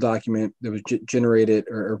internal document that was generated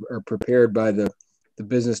or prepared by the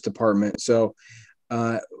business department. So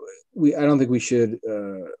I don't think we should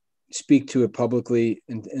speak to it publicly,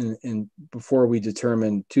 and before we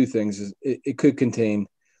determine two things, is it could contain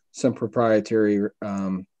some proprietary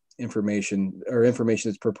information or information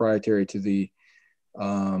that's proprietary to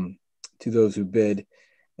those who bid.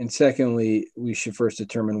 And secondly, we should first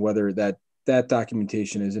determine whether that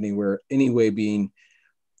documentation is any way being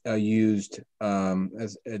used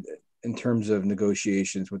as in terms of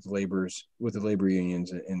negotiations with the labor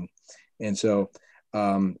unions, and so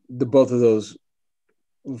both of those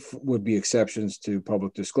would be exceptions to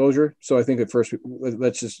public disclosure. So I think at first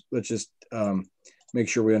let's just make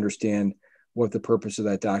sure we understand what the purpose of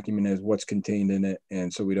that document is, what's contained in it,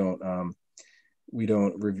 and so we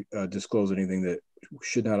don't disclose anything that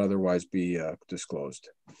should not otherwise be disclosed.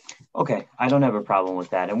 Okay, I don't have a problem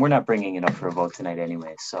with that, and we're not bringing it up for a vote tonight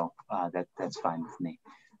anyway, so that's fine with me.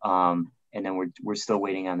 And then we're still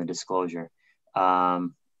waiting on the disclosure.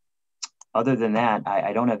 Other than that,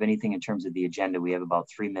 I don't have anything in terms of the agenda. We have about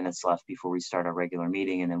 3 minutes left before we start our regular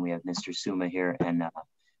meeting, and then we have Mr. Suma here and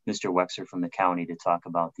Mr. Wexler from the county to talk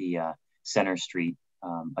about the Center Street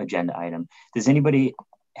agenda item. Does anybody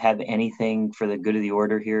have anything for the good of the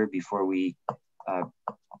order here before we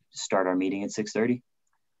start our meeting at 6:30?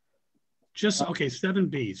 Just, okay,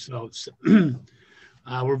 7B. So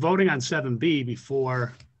we're voting on 7B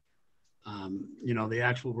before,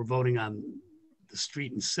 we're voting on the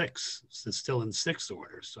street in 6. It's still in 6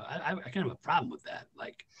 order. So I kind of have a problem with that.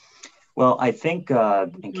 Well, I think,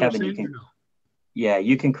 and Kevin, you can, yeah,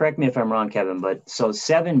 you can correct me if I'm wrong, Kevin, but so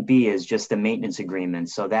 7B is just the maintenance agreement.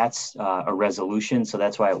 So that's a resolution. So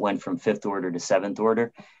that's why it went from 5th order to 7th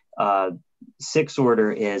order. 6th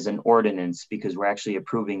order is an ordinance because we're actually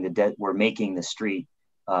approving we're making the street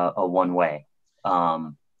a one-way.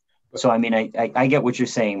 So, I mean, I get what you're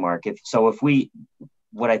saying, Mark.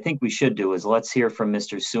 What I think we should do is let's hear from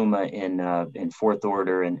Mr. Suma in 4th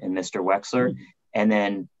order and Mr. Wexler. And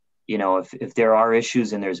then, if there are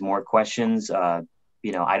issues and there's more questions, I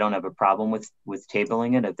don't have a problem with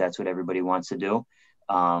tabling it if that's what everybody wants to do.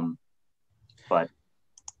 But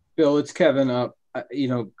Bill, it's Kevin.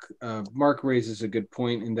 Mark raises a good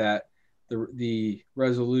point in that the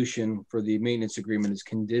resolution for the maintenance agreement is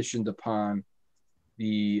conditioned upon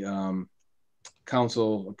the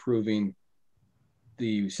council approving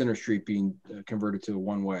the Center Street being converted to a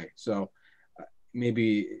one-way. So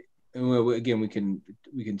maybe again we can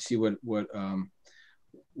see what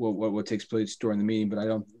takes place during the meeting, but I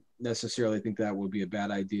don't necessarily think that would be a bad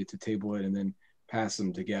idea to table it and then pass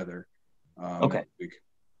them together. Okay.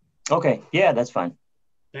 Okay. Yeah, that's fine.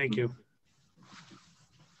 Thank you.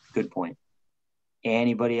 Good point.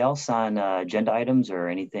 Anybody else on agenda items or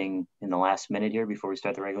anything in the last minute here before we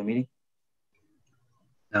start the regular meeting?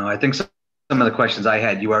 No, I think some of the questions I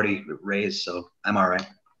had you already raised, so I'm all right.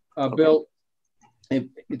 Okay. Bill,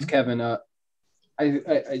 it's Kevin. I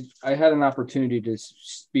had an opportunity to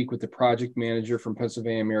speak with the project manager from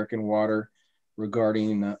Pennsylvania American Water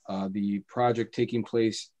regarding the project taking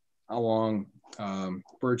place along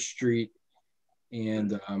Birch Street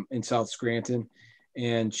and in South Scranton,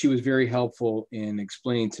 and she was very helpful in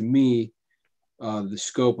explaining to me the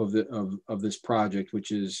scope of this project,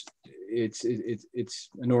 which is it's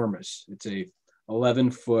enormous. It's a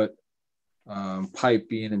 11-foot pipe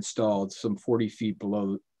being installed some 40 feet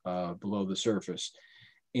below the surface,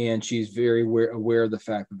 and she's very aware of the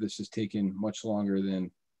fact that this has taken much longer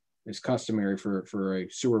than is customary for a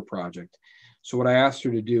sewer project. So what I asked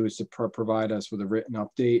her to do is to provide us with a written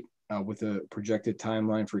update with a projected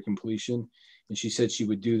timeline for completion. And she said she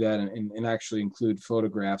would do that and actually include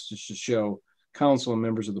photographs just to show council and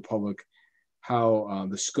members of the public how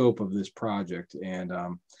the scope of this project. And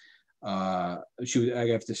I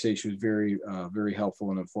have to say she was very, very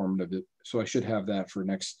helpful and informative. So I should have that for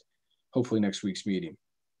hopefully next week's meeting.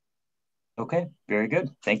 Okay, very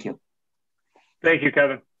good. Thank you. Thank you,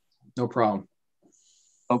 Kevin. No problem.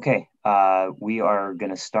 Okay, we are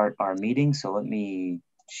going to start our meeting. So let me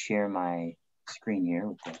share my screen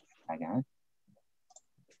here. I got it.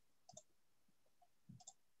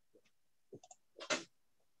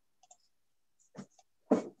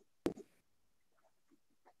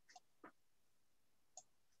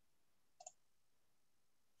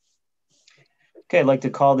 Okay, I'd like to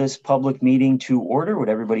call this public meeting to order. Would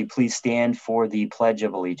everybody please stand for the Pledge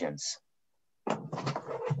of Allegiance?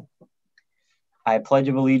 I pledge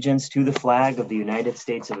of allegiance to the flag of the United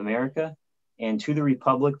States of America and to the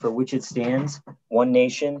republic for which it stands, one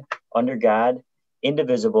nation, under God,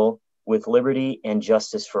 indivisible, with liberty and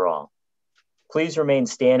justice for all. Please remain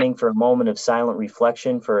standing for a moment of silent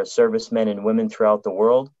reflection for our servicemen and women throughout the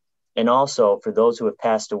world, and also for those who have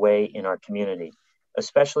passed away in our community,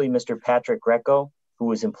 especially Mr. Patrick Greco, who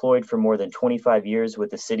was employed for more than 25 years with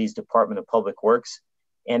the city's Department of Public Works,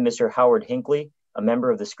 and Mr. Howard Hinckley, a member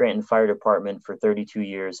of the Scranton Fire Department for 32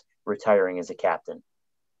 years, retiring as a captain.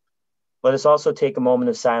 Let us also take a moment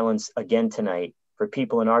of silence again tonight for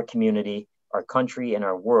people in our community, our country, and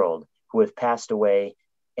our world who have passed away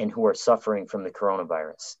and who are suffering from the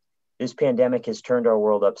coronavirus. This pandemic has turned our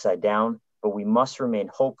world upside down, but we must remain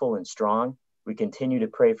hopeful and strong. We continue to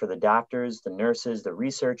pray for the doctors, the nurses, the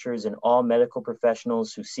researchers, and all medical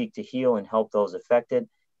professionals who seek to heal and help those affected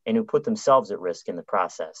and who put themselves at risk in the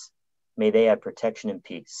process. May they have protection and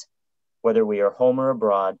peace. Whether we are home or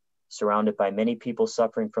abroad, surrounded by many people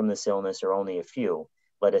suffering from this illness or only a few,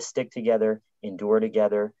 let us stick together, endure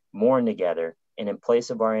together, mourn together, and in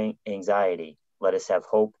place of our anxiety, let us have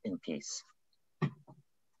hope and peace.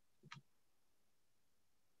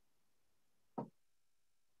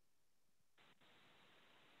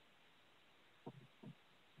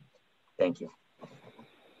 Thank you.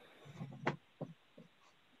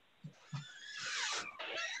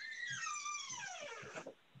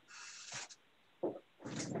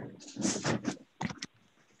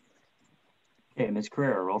 Okay, Ms.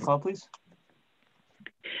 Carrera, roll call, please.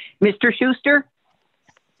 Mr. Schuster?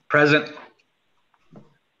 Present.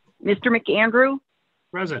 Mr. McAndrew?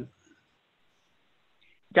 Present.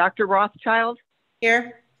 Dr. Rothchild?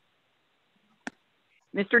 Here.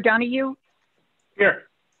 Mr. Donahue? Here.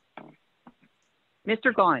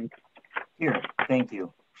 Mr. Gaughan? Here, thank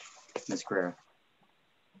you, Ms. Carrera.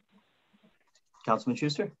 Councilman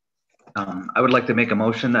Schuster? I would like to make a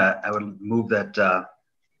motion that I would move that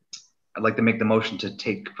I'd like to make the motion to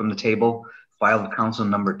take from the table file of council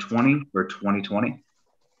number 20 for 2020.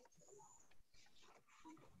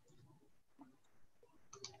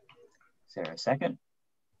 Is there a second?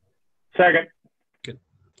 Second. Good.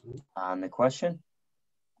 On the question,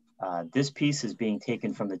 this piece is being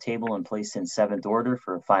taken from the table and placed in seventh order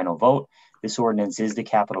for a final vote. This ordinance is the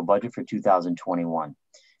capital budget for 2021.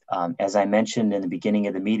 As I mentioned in the beginning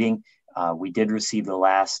of the meeting, we did receive the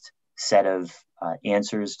last set of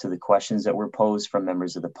answers to the questions that were posed from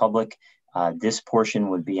members of the public. This portion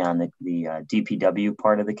would be on the DPW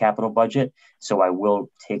part of the capital budget, so I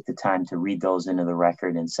will take the time to read those into the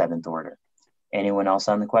record in seventh order. Anyone else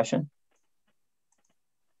on the question?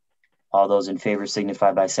 All those in favor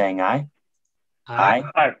signify by saying aye. Aye.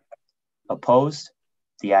 Aye. Opposed?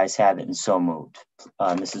 The ayes have it and so moved.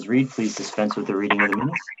 Mrs. Reed, please dispense with the reading of the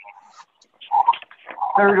minutes.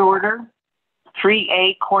 Third order.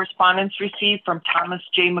 3A, correspondence received from Thomas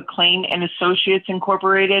J. McLean and Associates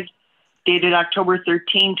Incorporated, dated October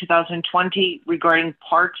 13, 2020, regarding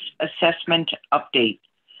parks assessment update.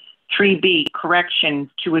 3B,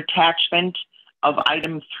 correction to attachment of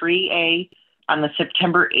item 3A on the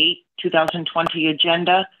September 8, 2020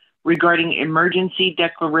 agenda regarding emergency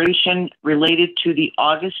declaration related to the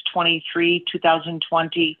August 23,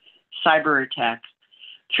 2020 cyber attack.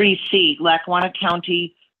 3C, Lackawanna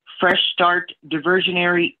County Fresh Start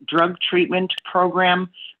Diversionary Drug Treatment Program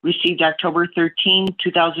received October 13,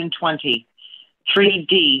 2020.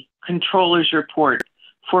 3D, Controller's Report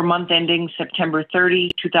for month ending September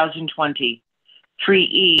 30, 2020.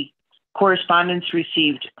 3E, correspondence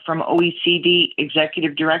received from OECD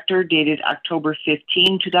Executive Director dated October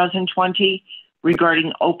 15, 2020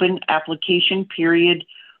 regarding open application period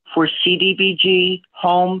for CDBG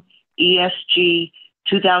Home ESG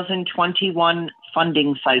 2021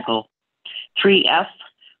 funding cycle. 3F,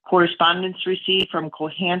 correspondence received from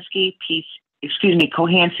Cohansky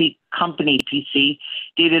Company PC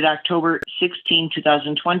dated October 16,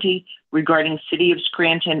 2020 regarding City of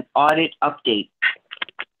Scranton audit update.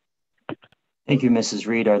 Thank you, Mrs.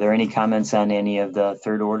 Reed. Are there any comments on any of the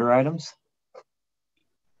third order items?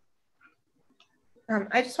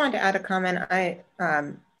 I just wanted to add a comment. I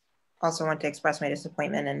also want to express my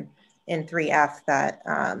disappointment in 3F that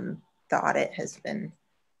the audit has been,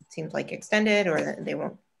 seems like, extended, or that they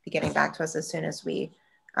won't be getting back to us as soon as we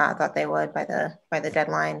thought they would by the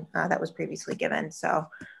deadline that was previously given. So,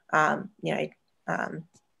 like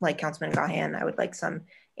Councilman Gaughan, I would like some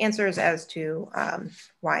answers as to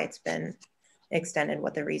why it's been extended,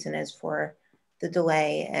 what the reason is for the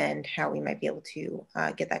delay, and how we might be able to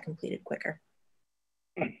get that completed quicker.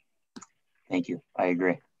 Thank you. I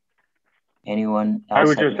agree. Anyone else? I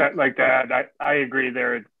would just like to add, I agree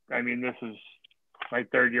there. I mean, this is my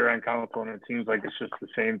third year on council, and it seems like it's just the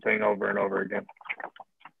same thing over and over again.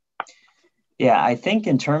 Yeah, I think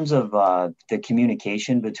in terms of the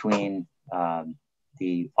communication between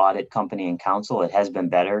the audit company and council, it has been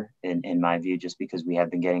better in my view, just because we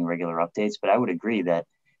have been getting regular updates. But I would agree that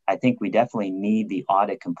I think we definitely need the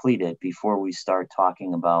audit completed before we start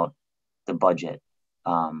talking about the budget.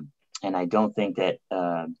 And I don't think that,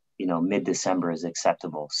 mid-December is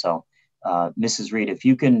acceptable. So Mrs. Reed, if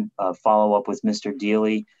you can follow up with Mr.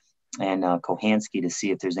 Dealey and Kohansky to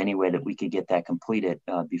see if there's any way that we could get that completed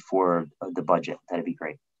before the budget, that'd be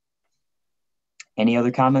great. Any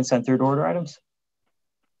other comments on third order items?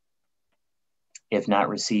 If not,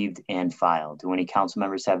 received and filed. Do any council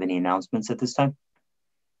members have any announcements at this time?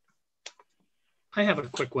 I have a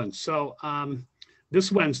quick one. So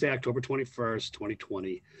this Wednesday, October 21st,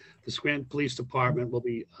 2020, the Scranton Police Department will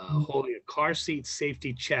be holding a car seat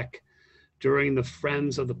safety check during the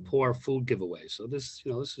Friends of the Poor food giveaway. So this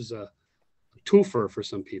is a twofer for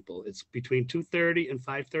some people. It's between 2:30 and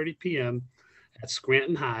 5:30 p.m. at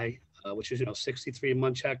Scranton High, which is 63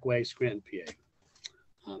 Munchak Way, Scranton,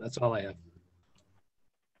 PA. That's all I have.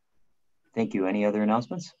 Thank you. Any other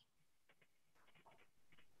announcements?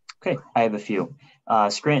 Okay, I have a few.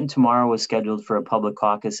 Scranton tomorrow is scheduled for a public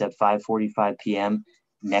caucus at 5:45 p.m.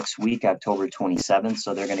 next week, October 27th.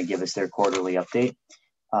 So they're going to give us their quarterly update.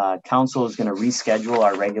 Council is going to reschedule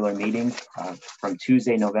our regular meeting from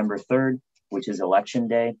Tuesday, November 3rd, which is election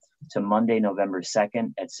day, to Monday, November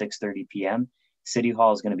 2nd at 6:30 p.m. City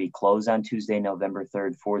Hall is going to be closed on Tuesday, November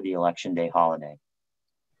 3rd for the election day holiday.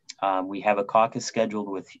 We have a caucus scheduled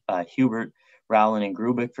with Hubert, Rowland, and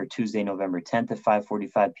Grubik for Tuesday, November 10th at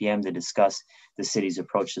 5:45 p.m. to discuss the city's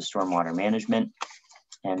approach to stormwater management.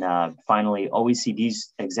 And finally,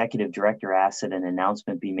 OECD's executive director asked that an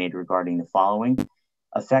announcement be made regarding the following.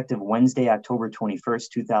 Effective Wednesday, October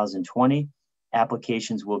 21st, 2020,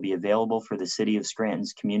 applications will be available for the City of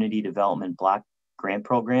Scranton's Community Development Block Grant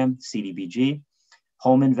Program, CDBG,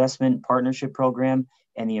 Home Investment Partnership Program,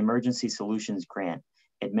 and the Emergency Solutions Grant,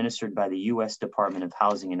 administered by the U.S. Department of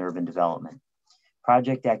Housing and Urban Development.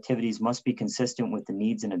 Project activities must be consistent with the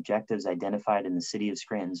needs and objectives identified in the City of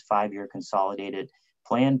Scranton's 5-year consolidated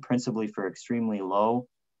plan, principally for extremely low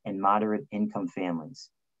and moderate income families.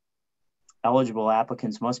 Eligible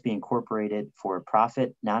applicants must be incorporated for a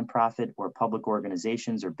profit, nonprofit, or public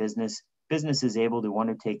organizations or businesses able to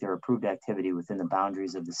undertake their approved activity within the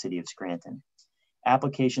boundaries of the City of Scranton.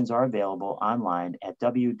 Applications are available online at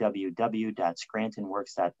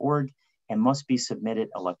www.scrantonworks.org and must be submitted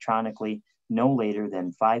electronically no later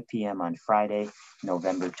than 5 p.m. on Friday,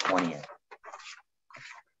 November 20th.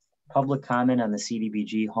 Public comment on the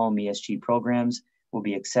CDBG Home ESG programs will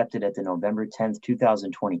be accepted at the November 10th,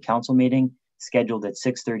 2020 council meeting, scheduled at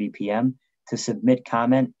 6:30 p.m. To submit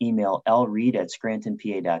comment, email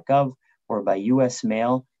lreed@scrantonpa.gov or by U.S.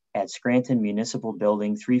 mail at Scranton Municipal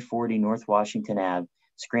Building, 340 North Washington Ave,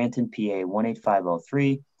 Scranton, PA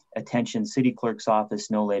 18503. Attention City Clerk's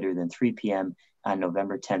Office no later than 3 p.m. on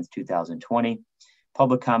November 10th, 2020.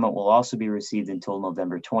 Public comment will also be received until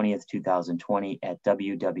November 20th, 2020 at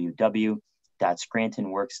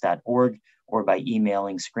www.scrantonworks.org or by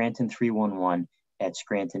emailing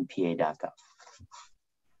scranton311@scrantonpa.gov.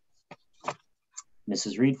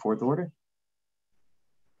 Mrs. Reed, fourth order.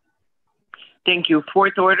 Thank you.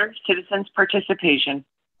 Fourth order, citizens participation.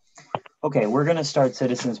 Okay, we're going to start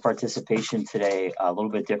citizens participation today a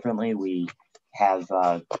little bit differently. We have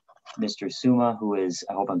Mr. Suma, who is,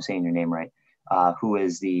 I hope I'm saying your name right, who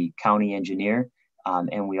is the county engineer.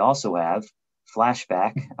 And we also have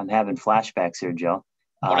flashback. I'm having flashbacks here, Joe.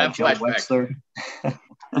 Joe Wexler.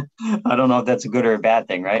 I don't know if that's a good or a bad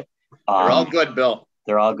thing, right? They're all good, Bill.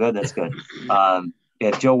 They're all good. That's good. We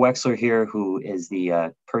have Joe Wexler here, who is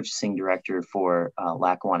the purchasing director for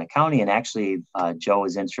Lackawanna County. And actually, Joe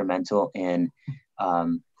is instrumental in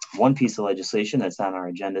one piece of legislation that's on our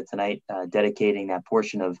agenda tonight, dedicating that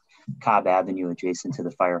portion of Cobb Avenue adjacent to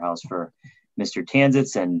the firehouse for Mr.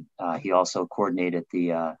 Tanzitz. And he also coordinated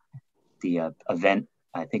the event,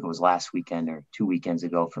 I think it was last weekend or 2 weekends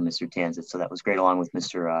ago, for Mr. Tanzitz. So that was great, along with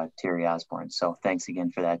Mr. Terry Osborne. So thanks again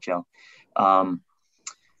for that, Joe.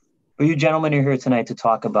 But you gentlemen are here tonight to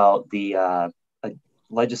talk about the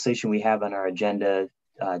legislation we have on our agenda,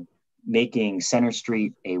 making Center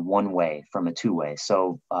Street a one-way from a two-way.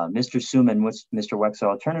 So Mr. Suma and Mr. Wexler,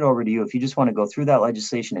 I'll turn it over to you. If you just want to go through that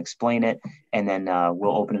legislation, explain it, and then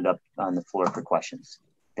we'll open it up on the floor for questions.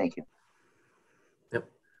 Thank you. Yep.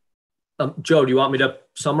 Joe, do you want me to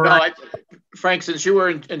summarize? No, Frank, since you were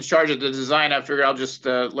in charge of the design, I figured I'll just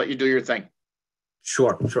let you do your thing.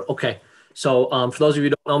 Sure. Okay. So for those of you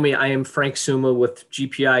who don't know me, I am Frank Suma with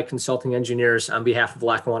GPI Consulting Engineers on behalf of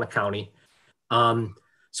Lackawanna County.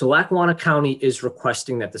 So Lackawanna County is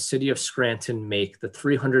requesting that the city of Scranton make the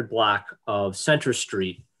 300 block of Center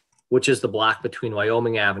Street, which is the block between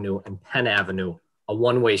Wyoming Avenue and Penn Avenue, a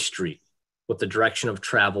one-way street with the direction of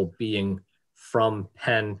travel being from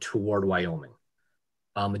Penn toward Wyoming.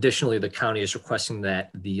 Additionally, the county is requesting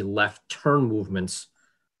that the left turn movements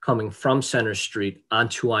coming from Center Street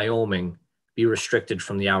onto Wyoming be restricted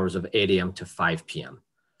from the hours of 8 a.m. to 5 p.m.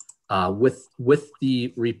 With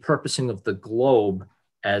the repurposing of the Globe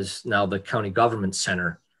as now the county government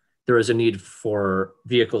center, there is a need for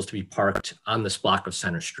vehicles to be parked on this block of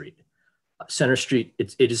Center Street. Center Street,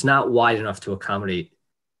 it is not wide enough to accommodate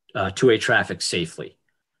two-way traffic safely.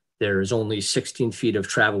 There is only 16 feet of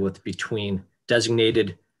travel width between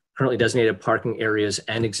currently designated parking areas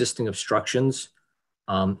and existing obstructions.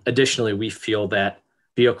 Additionally, we feel that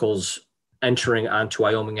vehicles entering onto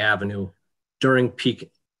Wyoming Avenue during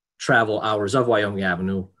peak travel hours of Wyoming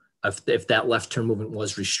Avenue, if that left turn movement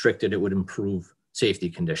was restricted, it would improve safety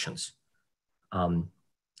conditions.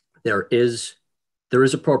 There is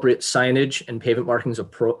appropriate signage and pavement markings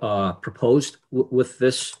proposed with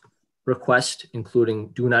this request, including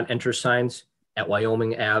do not enter signs at the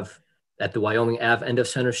Wyoming Ave end of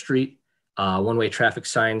Center Street, one-way traffic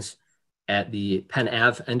signs at the Penn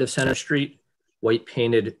Ave end of Center Street, white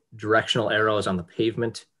painted directional arrows on the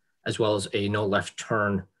pavement, as well as a no left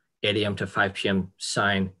turn 8 a.m. to 5 p.m.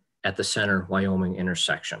 sign at the Center Wyoming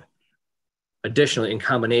intersection. Additionally, in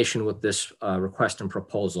combination with this request and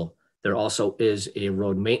proposal, there also is a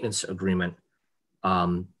road maintenance agreement,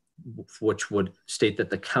 which would state that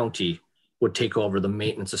the county would take over the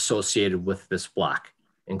maintenance associated with this block,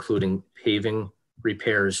 including paving,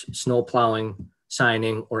 repairs, snow plowing,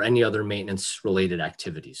 signing, or any other maintenance related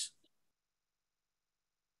activities.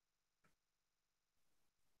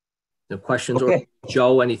 No questions? Okay. Or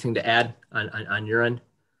Joe, anything to add on your end?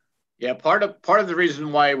 Yeah, part of the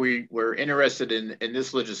reason why we're interested in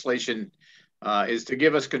this legislation is to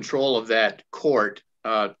give us control of that court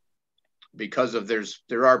because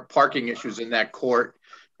there are parking issues in that court.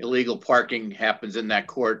 Illegal parking happens in that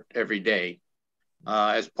court every day.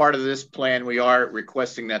 As part of this plan, we are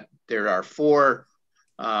requesting that there are 4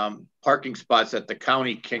 parking spots that the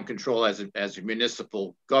county can control as a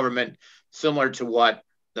municipal government, similar to what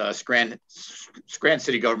the Scranton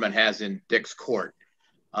City government has in Dick's Court.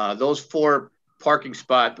 Those 4 parking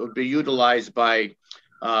spots would be utilized by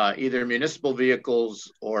either municipal vehicles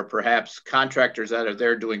or perhaps contractors that are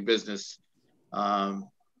there doing business.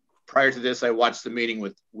 Prior to this, I watched the meeting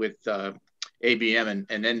with ABM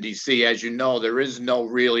and NDC. As you know, there is no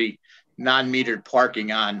really non-metered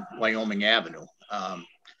parking on Wyoming Avenue.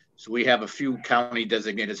 So we have a few county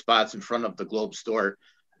designated spots in front of the Globe store,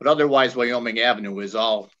 but otherwise Wyoming Avenue is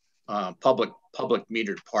all public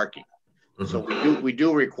metered parking. Mm-hmm. So we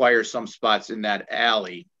do require some spots in that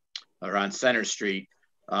alley or on Center Street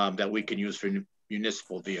that we can use for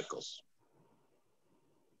municipal vehicles.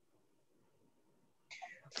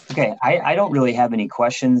 Okay, I don't really have any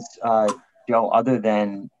questions, Joe, other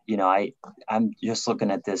than, I'm just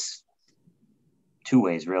looking at this 2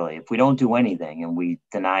 ways, really. If we don't do anything and we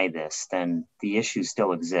deny this, then the issue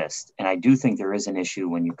still exists. And I do think there is an issue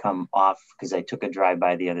when you come off, because I took a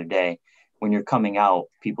drive-by the other day. When you're coming out,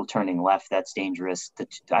 people turning left, that's dangerous.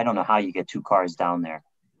 I don't know how you get 2 cars down there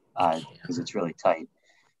because it's really tight.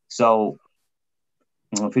 So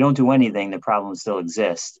if we don't do anything, the problem still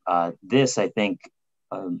exists. This, I think,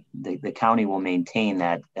 the county will maintain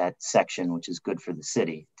that section, which is good for the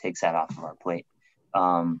city. Takes that off of our plate.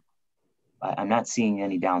 I'm not seeing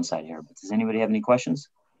any downside here, but does anybody have any questions?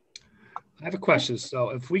 I have a question. So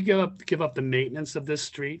if we give up the maintenance of this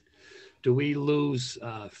street, do we lose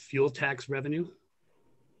fuel tax revenue?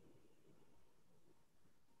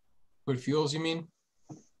 With fuels, you mean?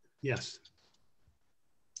 Yes.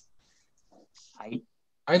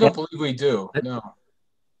 I don't believe we do. No,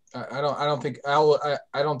 I don't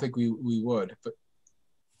think we would. But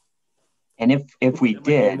and if we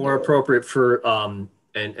did, more appropriate for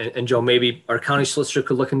and Joe, maybe our county solicitor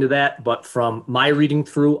could look into that. But from my reading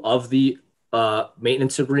through of the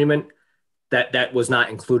maintenance agreement, that was not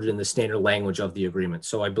included in the standard language of the agreement.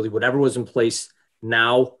 So I believe whatever was in place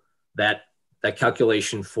now, that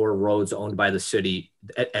calculation for roads owned by the city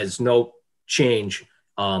has no change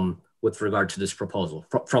with regard to this proposal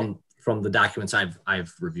from the documents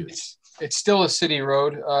I've reviewed. It's still a city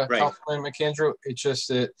road, right. Councilman McAndrew. It's just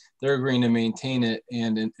that they're agreeing to maintain it,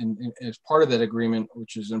 and as part of that agreement,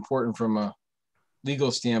 which is important from a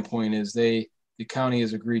legal standpoint, is the county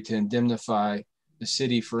has agreed to indemnify the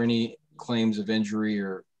city for any claims of injury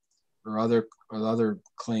or other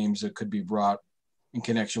claims that could be brought in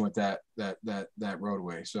connection with that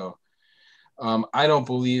roadway. So I don't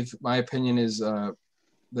believe, my opinion is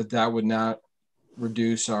that would not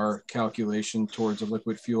reduce our calculation towards a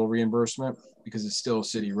liquid fuel reimbursement because it's still a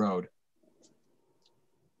city road.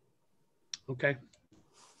 Okay.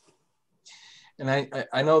 And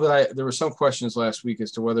I know that there were some questions last week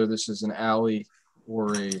as to whether this is an alley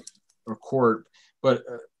or a court, but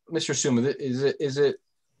Mr. Suma,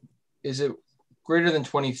 is it greater than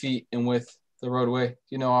 20 feet in width, the roadway? Do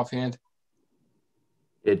you know offhand?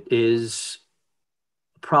 It is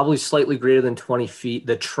probably slightly greater than 20 feet.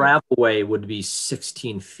 The travelway would be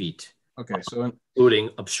 16 feet. Okay, so including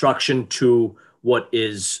obstruction to what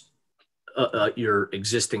is your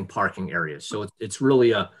existing parking areas. So it's really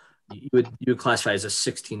you would classify as a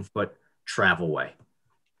 16-foot travelway.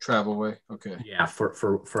 Travelway, okay. Yeah,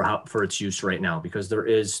 for its use right now, because there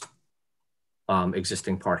is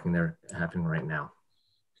existing parking there happening right now.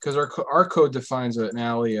 Because our code defines an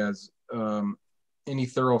alley as any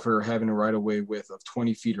thoroughfare having a right-of-way width of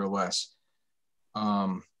 20 feet or less.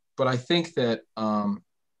 But I think that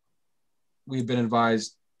we've been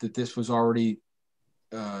advised that this was already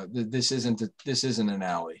that this isn't an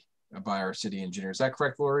alley by our city engineer. Is that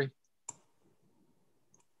correct, Lori?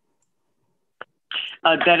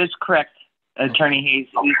 That is correct, Attorney Hayes.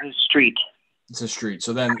 It's a street. It's a street.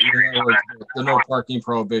 So then, in other words, the no parking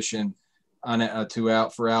prohibition on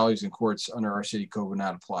for alleys and courts under our city code would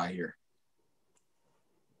not apply here.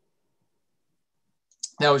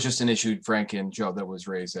 That was just an issue, Frank and Joe, that was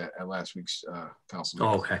raised at last week's council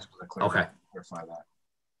meeting. Oh, okay. Okay. Clarify that.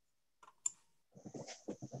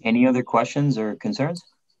 Any other questions or concerns?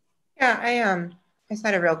 Yeah, I just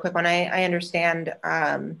had a real quick one. I understand,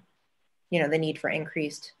 the need for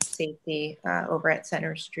increased safety over at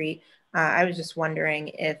Center Street. I was just wondering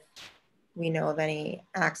if we know of any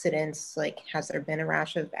accidents, like has there been a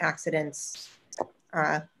rash of accidents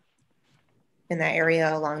in that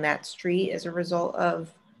area along that street as a result of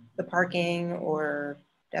the parking or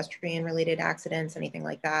pedestrian related accidents, anything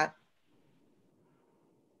like that?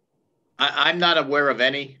 I'm not aware of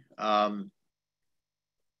any, but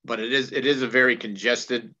it is a very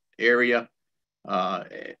congested area.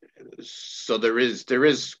 So there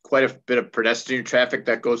is quite a bit of pedestrian traffic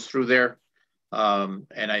that goes through there. And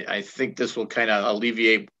I think this will kind of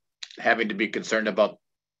alleviate having to be concerned about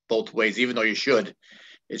both ways, even though it should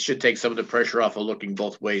take some of the pressure off of looking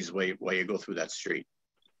both ways while you go through that street.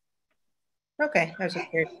 Okay, I was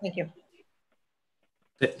just curious. Thank you.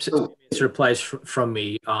 It replies from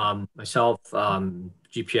me, myself,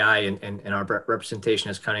 GPI, and our representation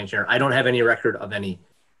as county engineer. I don't have any record of any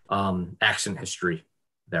accident history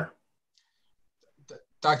there.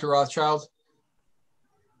 Dr. Rothchild?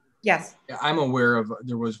 Yes. I'm aware of,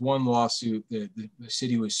 there was one lawsuit that the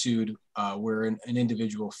city was sued where an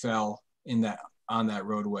individual fell on that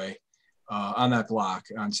roadway, on that block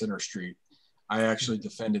on Center Street. I actually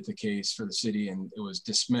defended the case for the city and it was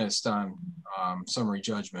dismissed on summary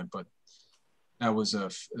judgment, but that was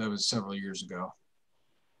several years ago.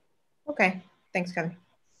 Okay, thanks, Kevin.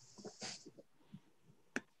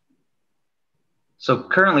 So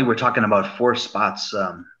currently we're talking about 4 spots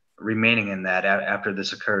remaining in that after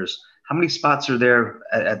this occurs. How many spots are there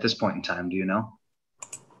at this point in time? Do you know?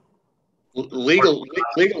 Legal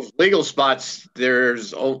spots.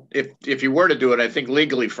 There's, if you were to do it, I think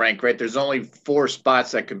legally, Frank, right? There's only 4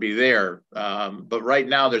 spots that could be there. But right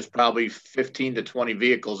now there's probably 15 to 20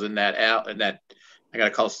 vehicles in that I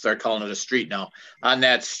gotta start calling it a street now. On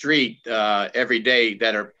that street every day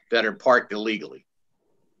that are parked illegally.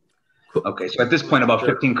 Okay, so at this point, about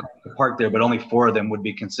 15 cars are parked there, but only 4 of them would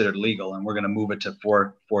be considered legal, and we're going to move it to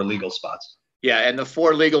four legal spots. Yeah, and the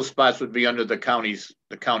 4 legal spots would be under the county's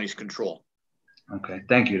control. Okay,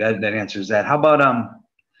 thank you. That answers that. How about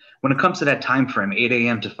when it comes to that time frame, 8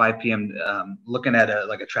 a.m. to 5 p.m., looking at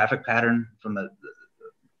a traffic pattern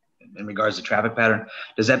in regards to traffic pattern,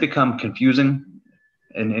 does that become confusing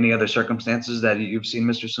in any other circumstances that you've seen,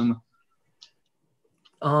 Mr. Suma?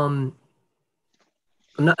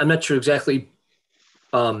 I'm not sure exactly.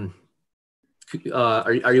 Are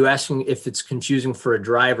you asking if it's confusing for a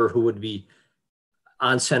driver who would be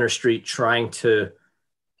on Center Street trying to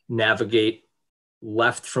navigate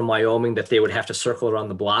left from Wyoming, that they would have to circle around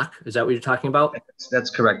the block? Is that what you're talking about? That's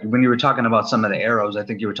correct. When you were talking about some of the arrows, I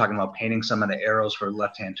think you were talking about painting some of the arrows for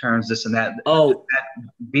left-hand turns, this and that. Oh,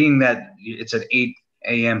 being that it's an 8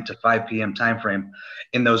 a.m. to 5 p.m. time frame,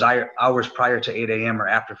 in those hours prior to 8 a.m. or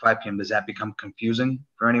after 5 p.m., does that become confusing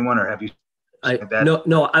for anyone, or have you?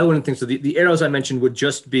 No, I wouldn't think so. The arrows I mentioned would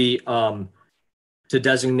just be to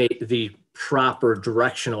designate the proper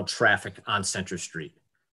directional traffic on Center Street.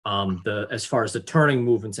 As far as the turning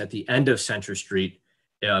movements at the end of Center Street,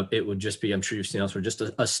 it would just be, I'm sure you've seen elsewhere, just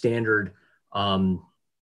a standard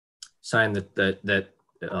sign that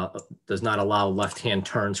does not allow left-hand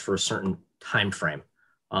turns for a certain time frame.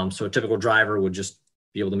 So a typical driver would just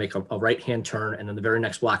be able to make a right-hand turn, and then the very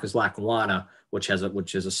next block is Lackawanna, which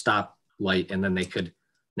is a stop light, and then they could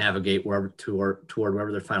navigate wherever toward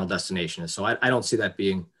wherever their final destination is. So I don't see that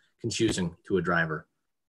being confusing to a driver.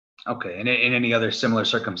 Okay, and in any other similar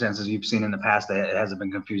circumstances you've seen in the past, that it hasn't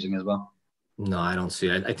been confusing as well? No, I don't see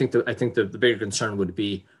it. I think the bigger concern would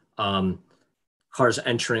be cars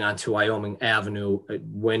entering onto Wyoming Avenue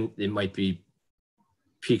when it might be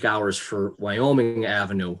peak hours for Wyoming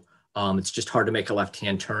Avenue. It's just hard to make a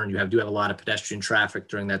left-hand turn. You do have a lot of pedestrian traffic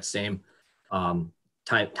during that same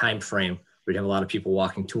time frame, where you have a lot of people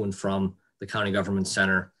walking to and from the county government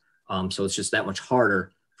center. So it's just that much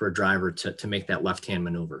harder for a driver to make that left-hand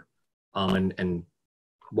maneuver. And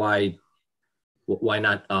why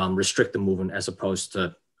not restrict the movement as opposed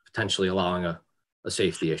to potentially allowing a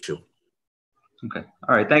safety issue? Okay.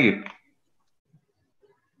 All right. Thank you.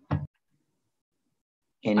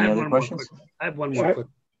 Any other questions? I have one more quick.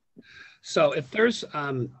 So if there's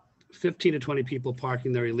 15 to 20 people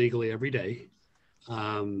parking there illegally every day,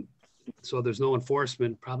 so there's no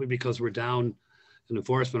enforcement, probably because we're down an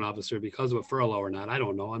enforcement officer because of a furlough or not, I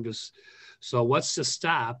don't know. So what's to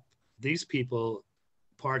stop these people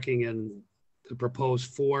parking in the proposed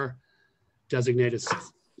 4 designated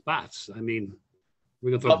spots? I mean,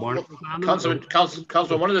 we're gonna throw barnacles on them?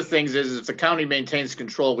 Councilman, one of the things is if the county maintains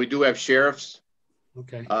control, we do have sheriffs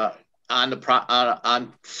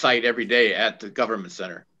on site every day at the government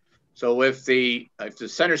center. So if the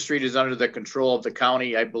Center Street is under the control of the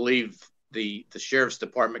county, I believe the sheriff's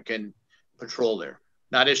department can patrol there,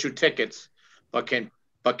 not issue tickets, but can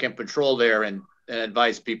patrol there and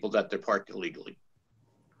advise people that they're parked illegally.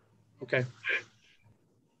 Okay.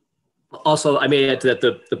 Also, I may add to that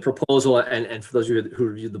the proposal, and for those of you who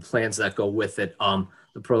reviewed the plans that go with it,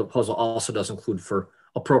 the proposal also does include for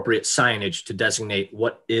appropriate signage to designate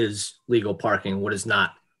what is legal parking, what is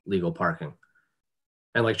not legal parking.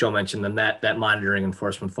 And like Joe mentioned, then that monitoring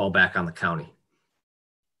enforcement fall back on the county.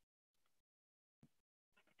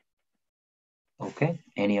 Okay.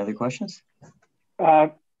 Any other questions?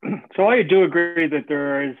 So I do agree that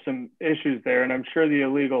there is some issues there, and I'm sure the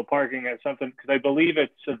illegal parking has something, because I believe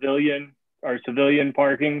it's civilian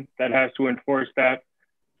parking that has to enforce that,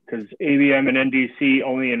 because ABM and NDC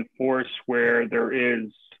only enforce where there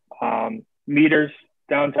is meters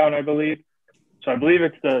downtown, I believe. So I believe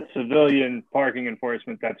it's the civilian parking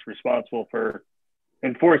enforcement that's responsible for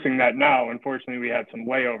enforcing that now. Unfortunately, we had some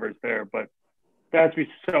layovers there, but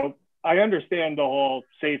so I understand the whole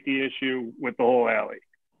safety issue with the whole alley.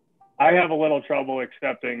 I have a little trouble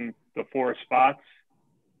accepting the 4 spots.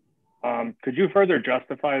 Could you further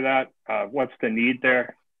justify that? What's the need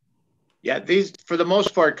there? Yeah, these, for the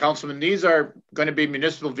most part, Councilman, these are going to be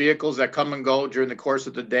municipal vehicles that come and go during the course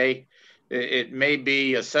of the day. It may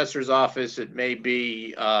be assessor's office. It may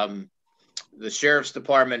be the sheriff's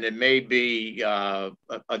department. It may be a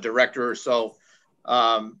director or so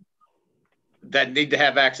that need to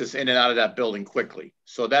have access in and out of that building quickly.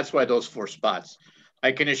 So that's why those 4 spots.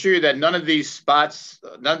 I can assure you that none of these spots,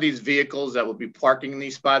 none of these vehicles that will be parking in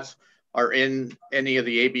these spots are in any of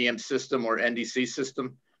the ABM system or NDC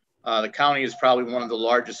system. The county is probably one of the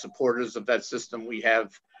largest supporters of that system. We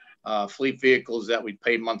have fleet vehicles that we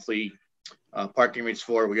pay monthly parking rates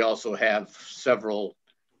for. We also have several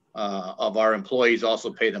of our employees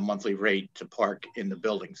also pay the monthly rate to park in the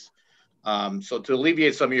buildings. So to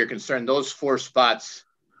alleviate some of your concern, those 4 spots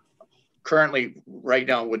currently right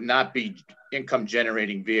now would not be income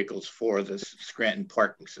generating vehicles for the Scranton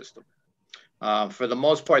parking system. For the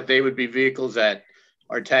most part, they would be vehicles that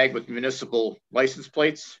are tagged with municipal license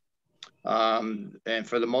plates. And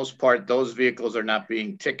for the most part, those vehicles are not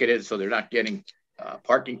being ticketed, so they're not getting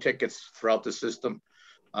parking tickets throughout the system.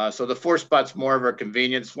 So the 4 spots more of a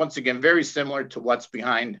convenience. Once again, very similar to what's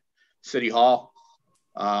behind City Hall,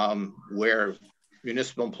 where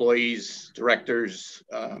municipal employees, directors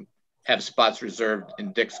have spots reserved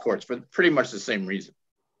in Dick's Courts for pretty much the same reason.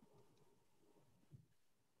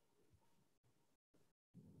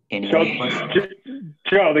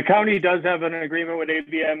 Joe, the county does have an agreement with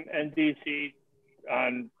ABM and DC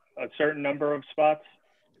on a certain number of spots.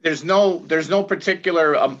 There's no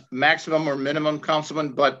particular maximum or minimum,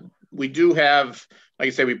 Councilman, but we do have, like I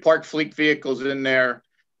say, we park fleet vehicles in there.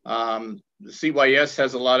 The CYS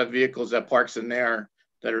has a lot of vehicles that parks in there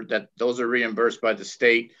those are reimbursed by the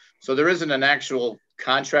state. So there isn't an actual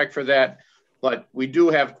contract for that. but we do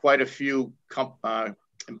have quite a few,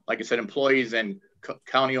 like I said, employees and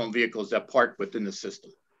county-owned vehicles that park within the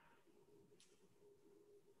system.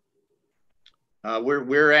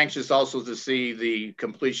 We're anxious also to see the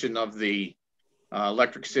completion of the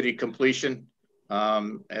Electric City completion.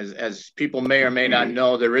 As people may or may not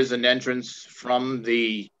know, there is an entrance from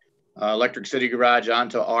the Electric City garage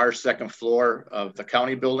onto our second floor of the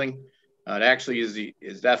county building. It actually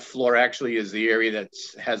that floor actually is the area that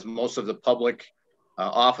has most of the public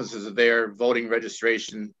offices there, voting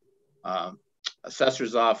registration,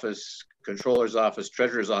 assessor's office, controller's office,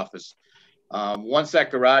 treasurer's office. Once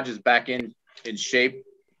that garage is back in shape,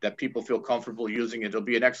 that people feel comfortable using it, it'll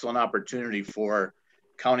be an excellent opportunity for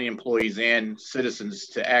county employees and citizens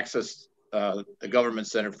to access the government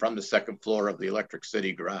center from the second floor of the Electric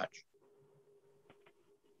City garage.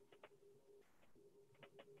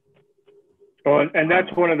 Well, and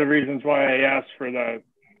that's one of the reasons why I asked for the,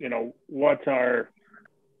 what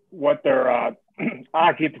their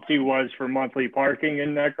occupancy was for monthly parking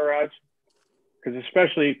in that garage. Because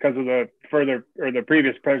especially because of the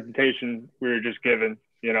previous presentation we were just given,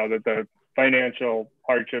 that the financial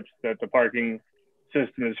hardships that the parking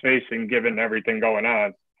system is facing, given everything going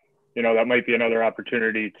on, that might be another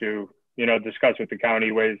opportunity to, discuss with the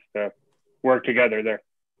county ways to work together there.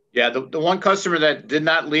 Yeah, the one customer that did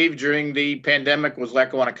not leave during the pandemic was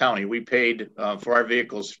Lackawanna County. We paid for our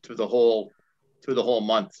vehicles through the whole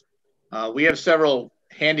month. We have several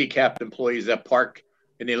handicapped employees that park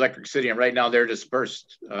in the Electric City, and right now they're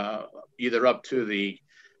dispersed either up to the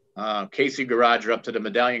Casey garage or up to the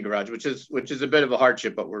Medallion garage, which is a bit of a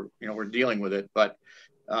hardship, but we're dealing with it. But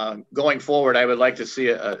going forward, I would like to see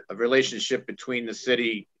a relationship between the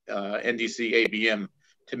city, NDC, ABM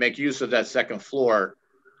to make use of that second floor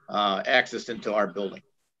access into our building.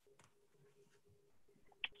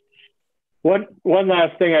 One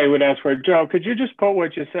last thing I would ask for, Joe, could you just put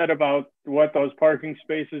what you said about what those parking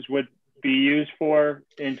spaces would be used for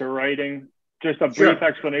into writing? Just a brief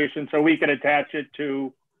explanation so we can attach it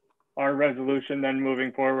to our resolution then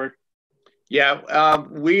moving forward. Yeah,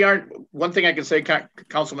 we aren't. One thing I can say,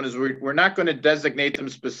 Councilman, is we're not going to designate them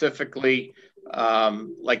specifically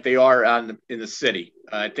like they are in the city.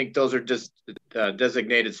 I think those are just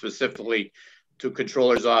designated specifically to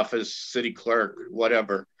controller's office, city clerk,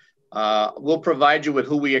 whatever. We'll provide you with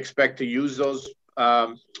who we expect to use those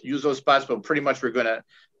spots, but pretty much the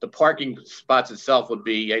parking spots itself would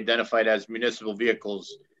be identified as municipal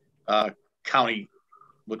vehicles, county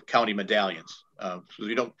medallions. So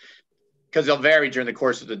we don't, because they'll vary during the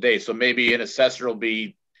course of the day. So maybe an assessor will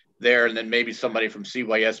be there, and then maybe somebody from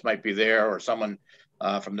CYS might be there, or someone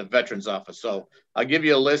from the Veterans Office. So I'll give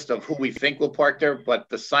you a list of who we think will park there, but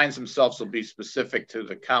the signs themselves will be specific to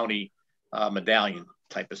the county medallion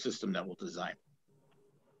type of system that we'll design.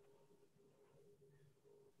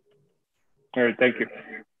 All right, thank you.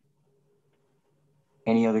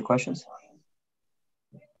 Any other questions?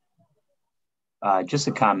 Just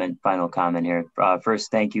a final comment here.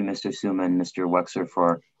 First, thank you, Mr. Suma and Mr. Wexler,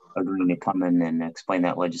 for agreeing to come in and explain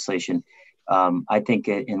that legislation. I think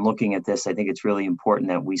in looking at this, I think it's really important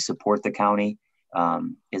that we support the county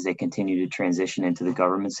as they continue to transition into the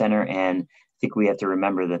government center. And I think we have to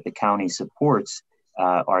remember that the county supports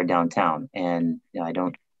our downtown, and I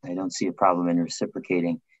don't see a problem in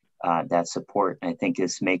reciprocating that support. I think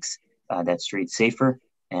this makes that street safer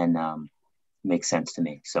and makes sense to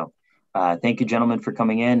me. So thank you, gentlemen, for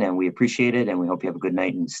coming in, and we appreciate it, and we hope you have a good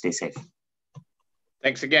night and stay safe.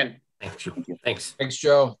 Thanks again. Thank you. Thanks,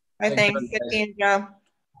 Joe. Thanks. Good seeing Joe.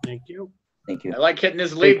 Thank you. Thank you. I like hitting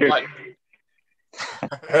this leave button.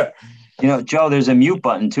 Joe, there's a mute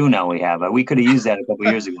button too now we have. We could have used that a couple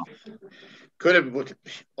years ago. Could have,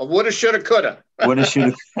 woulda, shoulda, coulda. Woulda,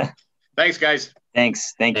 shoulda. Thanks, guys.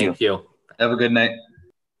 Thanks. Thank you. Have a good night.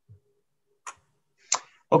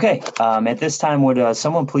 Okay. At this time, would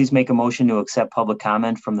someone please make a motion to accept public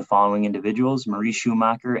comment from the following individuals: Marie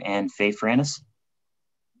Schumacher and Faye Franis?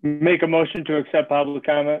 Make a motion to accept public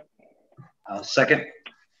comment. Second.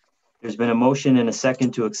 There's been a motion and a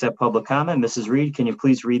second to accept public comment. Mrs. Reed, can you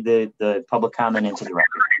please read the public comment into the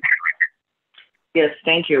record? Yes,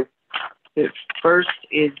 thank you. The first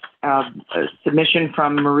is a submission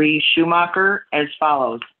from Marie Schumacher as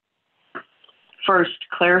follows. First,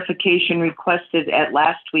 clarification requested at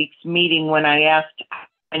last week's meeting when I asked how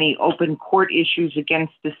many open court issues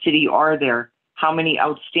against the city are there? How many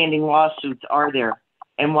outstanding lawsuits are there?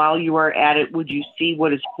 And while you are at it, would you see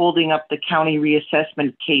what is holding up the county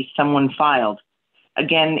reassessment case someone filed?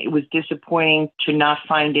 Again, it was disappointing to not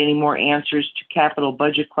find any more answers to capital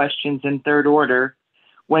budget questions in third order.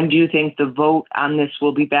 When do you think the vote on this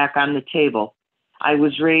will be back on the table? I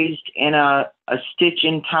was raised in a stitch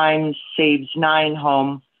in time saves 9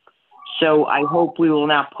 home, so I hope we will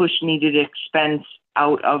not push needed expense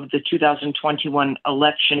out of the 2021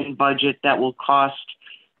 election budget that will cost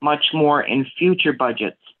much more in future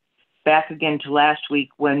budgets. Back again to last week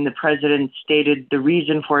when the president stated the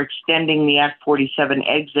reason for extending the Act 47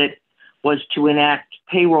 exit was to enact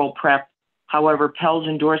payroll prep. However, Pell's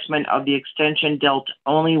endorsement of the extension dealt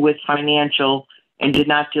only with financial and did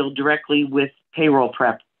not deal directly with payroll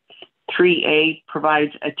prep. 3A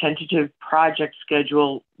provides a tentative project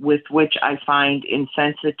schedule with which I find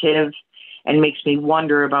insensitive and makes me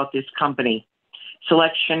wonder about this company.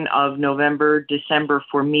 Selection of November, December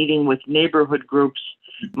for meeting with neighborhood groups,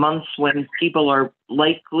 months when people are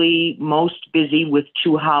likely most busy with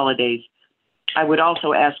 2 holidays. I would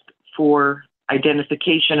also ask for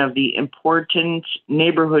identification of the important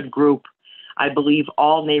neighborhood group. I believe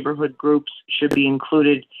all neighborhood groups should be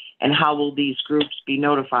included, and how will these groups be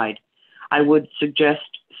notified? I would suggest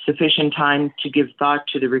sufficient time to give thought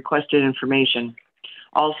to the requested information.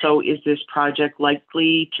 Also, is this project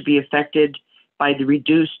likely to be affected by the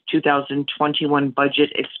reduced 2021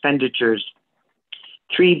 budget expenditures?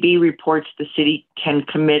 3B reports the city can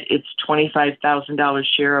commit its $25,000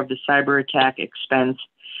 share of the cyber attack expense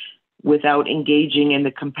without engaging in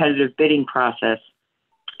the competitive bidding process.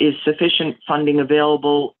 Is sufficient funding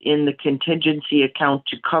available in the contingency account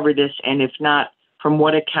to cover this? And if not, from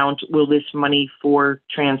what account will this money for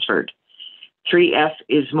transferred? 3F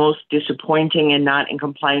is most disappointing and not in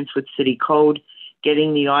compliance with city code.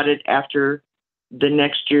 Getting the audit after the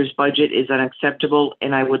next year's budget is unacceptable,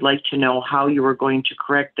 and I would like to know how you are going to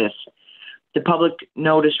correct this. The public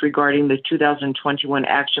notice regarding the 2021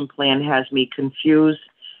 action plan has me confused.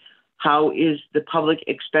 How is the public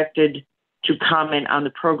expected to comment on the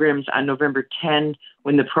programs on November 10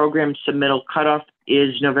 when the program submittal cutoff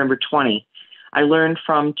is November 20? I learned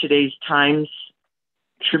from today's Times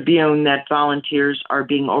Tribune that volunteers are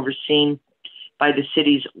being overseen by the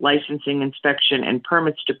city's licensing, inspection, and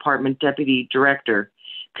permits department deputy director.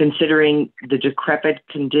 Considering the decrepit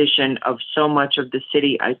condition of so much of the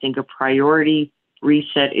city, I think a priority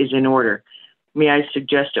reset is in order. May I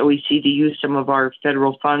suggest OECD use some of our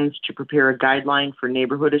federal funds to prepare a guideline for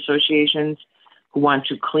neighborhood associations who want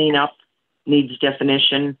to clean up needs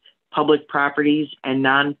definition, public properties and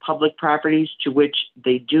non-public properties to which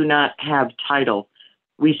they do not have title.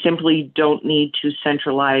 We simply don't need to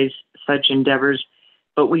centralize such endeavors,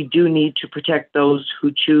 but we do need to protect those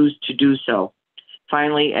who choose to do so.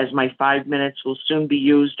 Finally, as my 5 minutes will soon be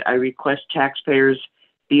used, I request taxpayers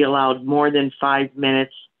be allowed more than 5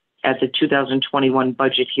 minutes at the 2021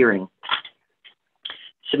 budget hearing.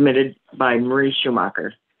 Submitted by Marie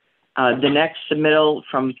Schumacher. The next submittal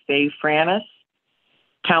from Faye Franis.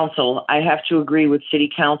 Council, I have to agree with City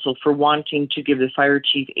Council for wanting to give the fire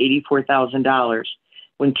chief $84,000.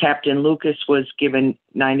 When Captain Lucas was given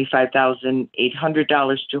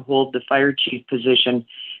 $95,800 to hold the fire chief position,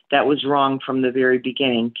 that was wrong from the very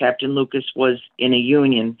beginning. Captain Lucas was in a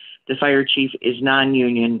union. The fire chief is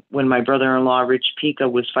non-union. When my brother-in-law, Rich Pica,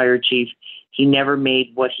 was fire chief, he never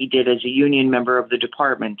made what he did as a union member of the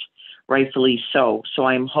department, rightfully so. So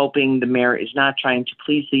I'm hoping the mayor is not trying to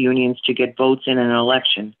please the unions to get votes in an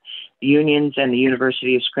election. The unions and the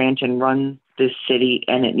University of Scranton run this city,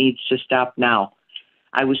 and it needs to stop now.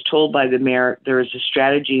 I was told by the mayor there is a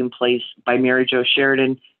strategy in place by Mary Jo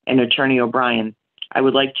Sheridan and Attorney O'Brien. I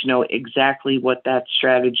would like to know exactly what that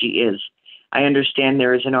strategy is. I understand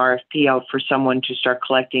there is an RFP out for someone to start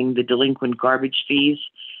collecting the delinquent garbage fees.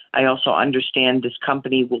 I also understand this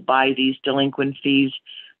company will buy these delinquent fees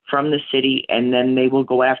from the city, and then they will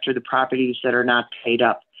go after the properties that are not paid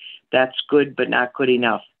up. That's good, but not good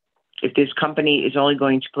enough. If this company is only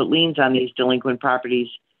going to put liens on these delinquent properties,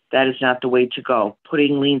 that is not the way to go.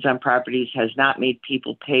 Putting liens on properties has not made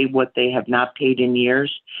people pay what they have not paid in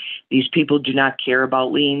years. These people do not care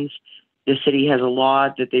about liens. The city has a law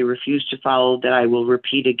that they refuse to follow that I will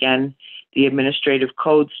repeat again. The administrative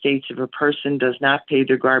code states if a person does not pay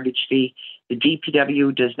their garbage fee, the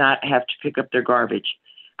DPW does not have to pick up their garbage.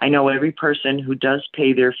 I know every person who does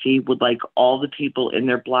pay their fee would like all the people in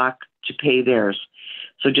their block to pay theirs.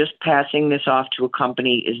 So just passing this off to a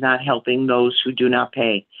company is not helping those who do not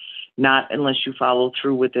pay. Not unless you follow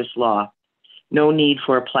through with this law. No need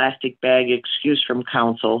for a plastic bag excuse from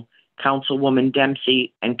council. Councilwoman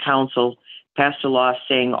Dempsey and council passed a law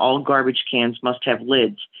saying all garbage cans must have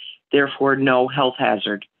lids, therefore no health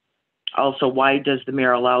hazard. Also, why does the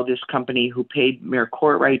mayor allow this company who paid Mayor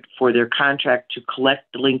Courtright for their contract to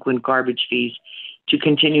collect delinquent garbage fees to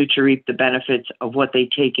continue to reap the benefits of what they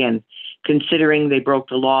take in? Considering they broke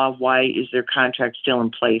the law, why is their contract still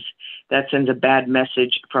in place? That sends a bad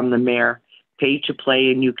message from the mayor. Pay to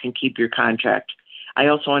play and you can keep your contract. I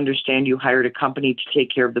also understand you hired a company to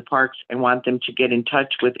take care of the parks and want them to get in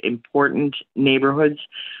touch with important neighborhoods.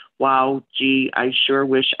 Wow, gee, I sure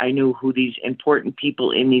wish I knew who these important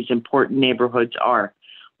people in these important neighborhoods are.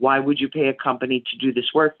 Why would you pay a company to do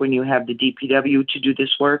this work when you have the DPW to do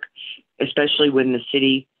this work, especially when the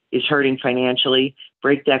city is hurting financially?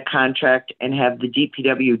 Break that contract and have the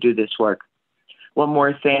DPW do this work. One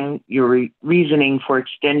more thing, your reasoning for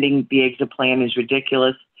extending the exit plan is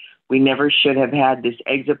ridiculous. We never should have had this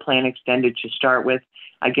exit plan extended to start with.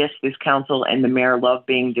 I guess this council and the mayor love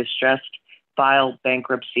being distressed. File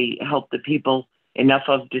bankruptcy, help the people. Enough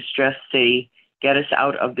of distressed city. Get us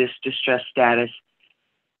out of this distressed status.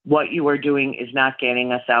 What you are doing is not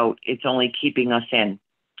getting us out. It's only keeping us in.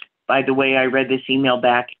 By the way, I read this email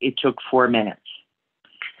back. It took 4 minutes.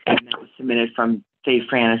 And that was submitted from Dave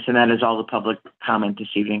Franis, and that is all the public comment this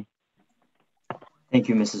evening. Thank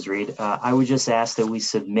you, Mrs. Reed. I would just ask that we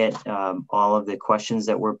submit all of the questions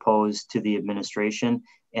that were posed to the administration.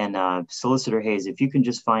 And Solicitor Hayes, if you can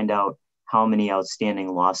just find out how many outstanding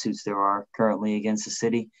lawsuits there are currently against the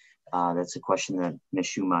city. That's a question that Ms.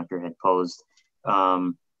 Schumacher had posed.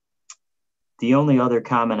 The only other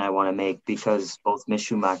comment I want to make, because both Ms.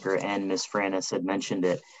 Schumacher and Ms. Franis had mentioned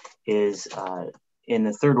it, is in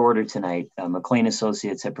the third order tonight, McLean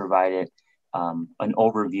Associates had provided an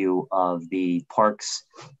overview of the parks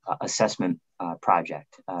assessment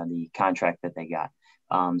project, the contract that they got.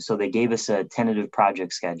 So they gave us a tentative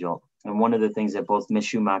project schedule. And one of the things that both Ms.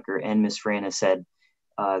 Schumacher and Ms. Franis said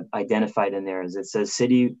identified in there is it says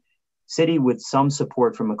city with some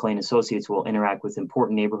support from McLean Associates will interact with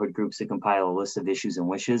important neighborhood groups to compile a list of issues and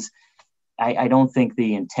wishes. I don't think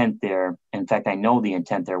the intent there, in fact, I know the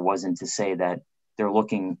intent there wasn't to say that they're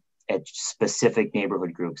looking at specific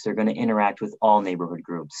neighborhood groups. They're going to interact with all neighborhood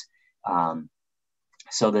groups.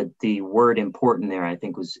 So that the word important there, I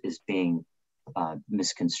think is being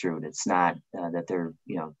misconstrued. It's not that they're,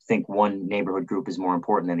 think one neighborhood group is more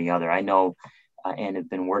important than the other. I know and have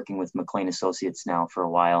been working with McLean Associates now for a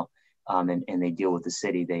while, and they deal with the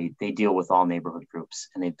city. They deal with all neighborhood groups,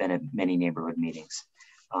 and they've been at many neighborhood meetings.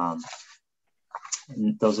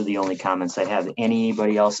 Those are the only comments I have.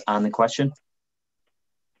 Anybody else on the question?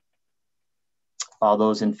 All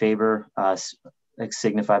those in favor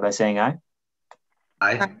signify by saying aye.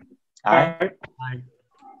 Aye. Aye. Aye.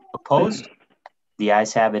 Opposed? The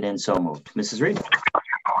ayes have it and so moved. Mrs. Reed.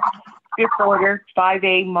 Fifth order,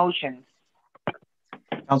 5A motion.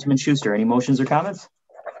 Councilman Schuster, any motions or comments?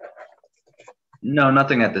 No,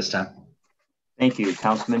 nothing at this time. Thank you.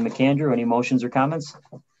 Councilman McAndrew, any motions or comments?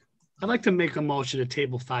 I'd like to make a motion to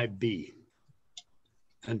table 5B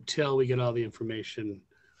until we get all the information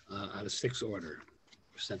out of sixth order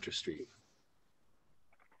for Center Street.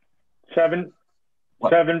 7B.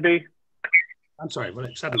 I'm sorry, what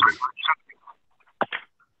 7B?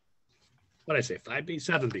 What did I say? 5B,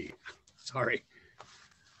 7B. Sorry.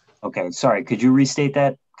 Okay, sorry. Could you restate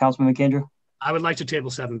that, Councilman McAndrew? I would like to table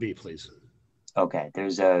 7B, please. Okay,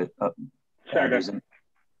 there's a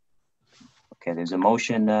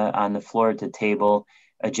motion on the floor to table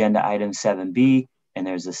agenda item 7B, and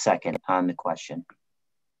there's a second on the question.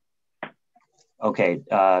 Okay,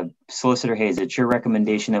 Solicitor Hayes, it's your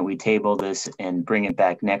recommendation that we table this and bring it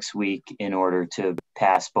back next week in order to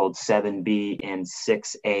pass both 7B and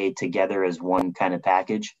 6A together as one kind of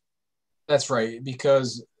package? That's right,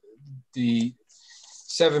 because the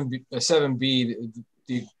 7B,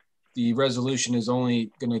 the resolution is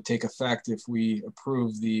only going to take effect if we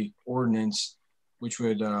approve the ordinance, which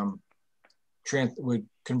would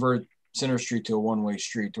convert Center Street to a one-way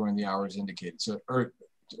street during the hours indicated. So, or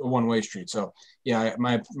a one-way street. So, yeah,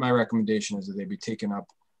 my recommendation is that they be taken up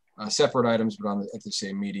separate items, but at the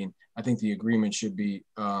same meeting. I think the agreement should be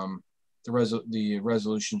the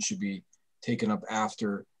resolution should be taken up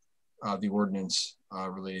after the ordinance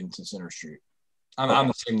relating to Center Street on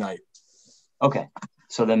the same night. Okay.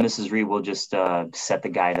 So then Mrs. Reed will just set the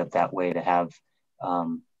guide up that way to have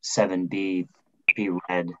 7B be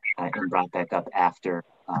read and brought back up after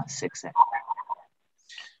 6A.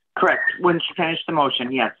 Correct. When she finished the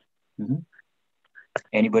motion, yes. Mm-hmm.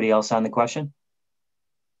 Anybody else on the question?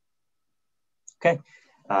 Okay.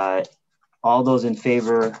 All those in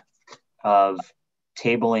favor of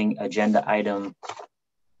tabling agenda item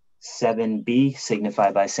 7B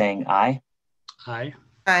signify by saying aye. Aye.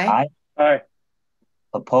 Aye. Aye. Aye.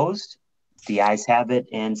 Opposed? The ayes have it,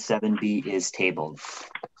 and 7B is tabled.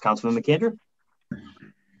 Councilman McAndrew?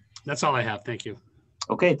 That's all I have. Thank you.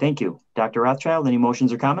 Okay, thank you. Dr. Rothchild, any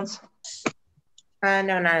motions or comments? No,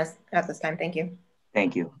 not at this time. Thank you.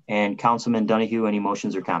 Thank you. And Councilman Donahue, any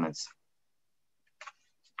motions or comments?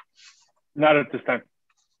 Not at this time.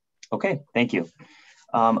 Okay, thank you.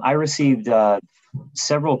 I received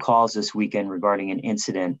several calls this weekend regarding an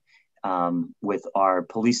incident with our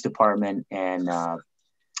police department, and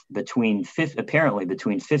apparently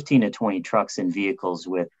between 15 to 20 trucks and vehicles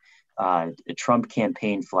with Trump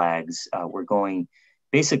campaign flags were going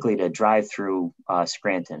basically to drive through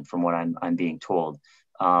Scranton, from what I'm being told.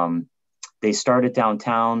 They started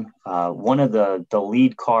downtown. One of the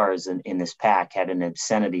lead cars in this pack had an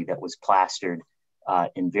obscenity that was plastered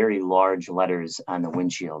in very large letters on the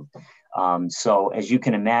windshield. So as you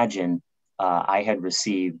can imagine, I had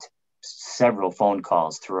received several phone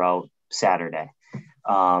calls throughout Saturday.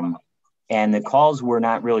 And the calls were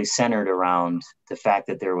not really centered around the fact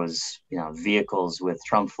that there was, vehicles with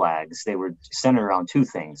Trump flags. They were centered around two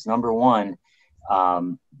things. Number one,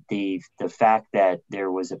 the fact that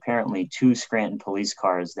there was apparently 2 Scranton police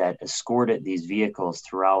cars that escorted these vehicles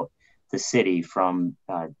throughout the city from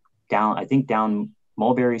down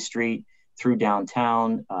Mulberry Street, through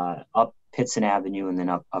downtown, up Pitson Avenue, and then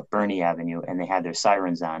up Bernie Avenue, and they had their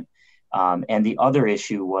sirens on. And the other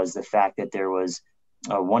issue was the fact that there was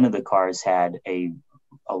one of the cars had a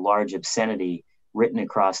large obscenity written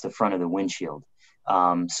across the front of the windshield.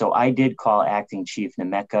 So I did call Acting Chief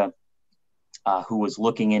Nemeka, who was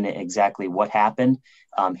looking into exactly what happened.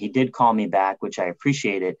 He did call me back, which I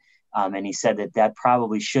appreciated, and he said that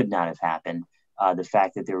probably should not have happened. The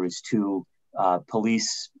fact that there was 2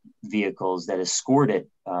 police vehicles that escorted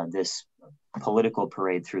this political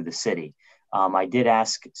parade through the city. I did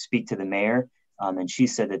speak to the mayor, and she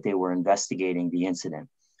said that they were investigating the incident.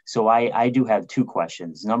 So I do have 2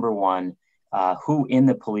 questions. Number one, who in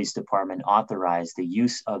the police department authorized the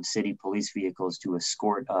use of city police vehicles to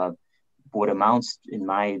escort what amounts, in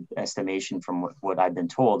my estimation, from what I've been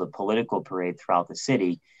told, a political parade throughout the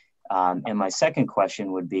city? And my second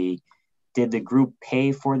question would be, did the group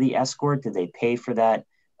pay for the escort? Did they pay for that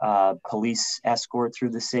police escort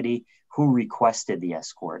through the city? Who requested the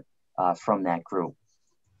escort from that group?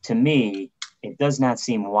 To me, it does not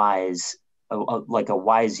seem wise, like a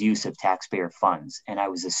wise use of taxpayer funds. And I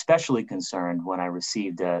was especially concerned when I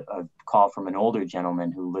received a call from an older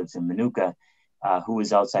gentleman who lives in Manuka, who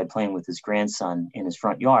was outside playing with his grandson in his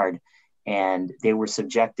front yard, and they were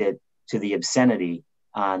subjected to the obscenity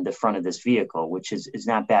on the front of this vehicle, which is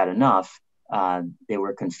not bad enough. They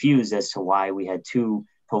were confused as to why we had 2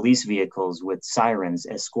 police vehicles with sirens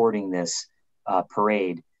escorting this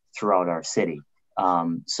parade throughout our city.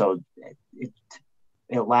 So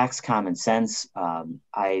it lacks common sense.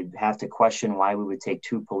 I have to question why we would take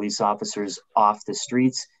 2 police officers off the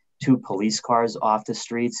streets, 2 police cars off the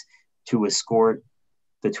streets, to escort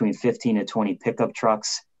between 15 to 20 pickup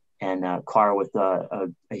trucks and a car with a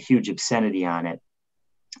huge obscenity on it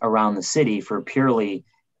around the city for a purely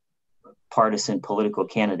partisan political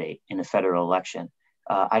candidate in a federal election.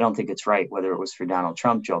 I don't think it's right, whether it was for Donald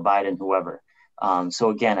Trump, Joe Biden, whoever. So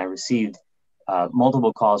again, I received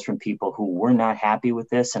multiple calls from people who were not happy with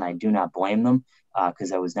this, and I do not blame them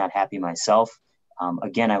because I was not happy myself.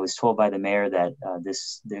 Again, I was told by the mayor that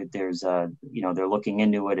they're looking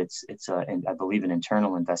into it. It's I believe, an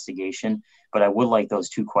internal investigation. But I would like those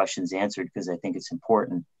 2 questions answered because I think it's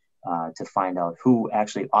important to find out who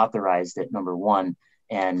actually authorized it, number one,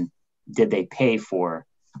 and did they pay for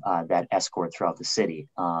that escort throughout the city?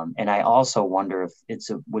 And I also wonder if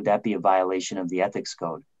would that be a violation of the Ethics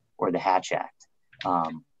Code or the Hatch Act?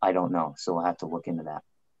 I don't know, so we'll have to look into that.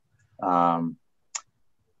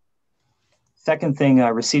 Second thing, I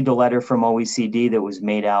received a letter from OECD that was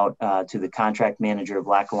made out to the contract manager of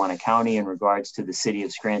Lackawanna County in regards to the city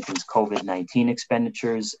of Scranton's COVID-19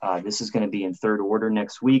 expenditures. This is going to be in third order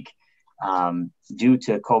next week. Due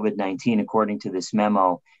to COVID-19, according to this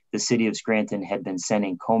memo, the city of Scranton had been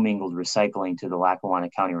sending commingled recycling to the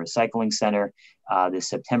Lackawanna County Recycling Center. The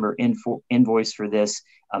September invoice for this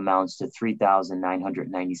amounts to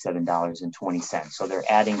 $3,997.20. So they're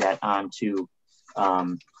adding that on to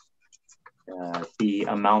the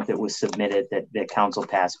amount that was submitted that council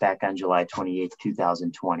passed back on July 28th,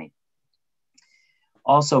 2020.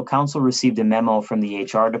 Also, council received a memo from the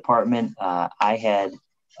HR department. I had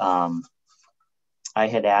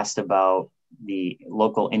asked about the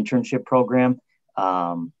local internship program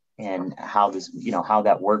and how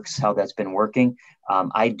that works, how that's been working.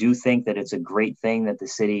 I do think that it's a great thing that the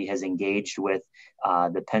city has engaged with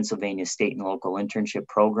the Pennsylvania State and Local Internship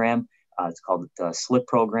Program. It's called the SLIP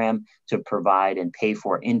program, to provide and pay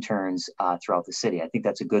for interns throughout the city. I think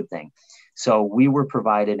that's a good thing. So we were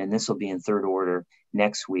provided, and this will be in third order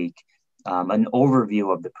next week, an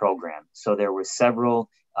overview of the program. So there were several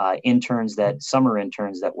summer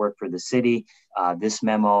interns that worked for the city. This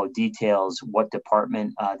memo details what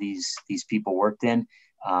department these people worked in.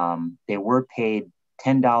 They were paid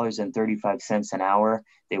 $10.35 an hour.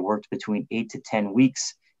 They worked between 8 to 10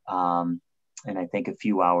 weeks, and I think a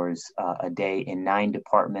few hours a day in 9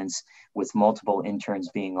 departments, with multiple interns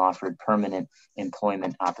being offered permanent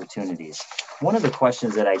employment opportunities. One of the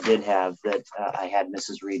questions that I did have that I had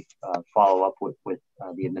Mrs. Reed follow up with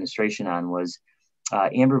the administration on was,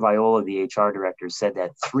 Amber Viola, the HR director, said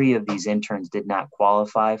that 3 of these interns did not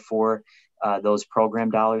qualify for those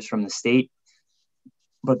program dollars from the state,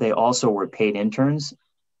 but they also were paid interns.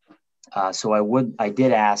 So I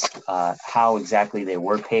did ask how exactly they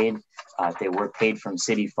were paid. If they were paid from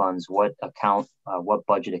city funds, what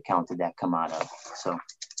budget account did that come out of? So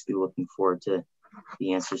be looking forward to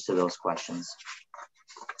the answers to those questions.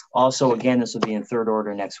 Also, again, this will be in third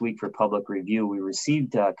order next week for public review. We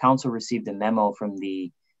received, council received a memo from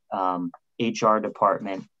the HR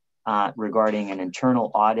department regarding an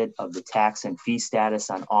internal audit of the tax and fee status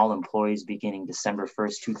on all employees beginning December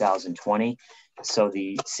 1st, 2020. So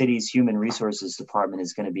the city's Human Resources Department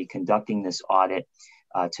is going to be conducting this audit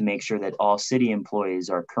to make sure that all city employees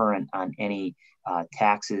are current on any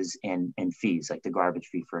taxes and fees, like the garbage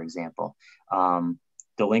fee, for example.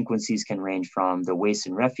 Delinquencies can range from the waste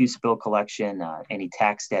and refuse bill collection, any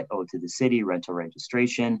tax debt owed to the city, rental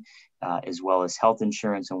registration, as well as health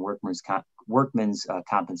insurance and workman's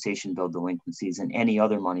compensation bill delinquencies, and any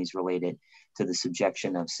other monies related to the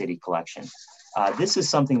subjection of city collection. This is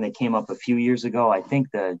something that came up a few years ago. I think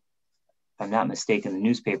if I'm not mistaken, the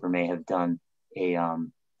newspaper may have done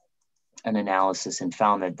an analysis and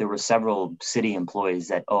found that there were several city employees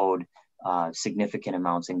that owed significant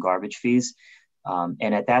amounts in garbage fees.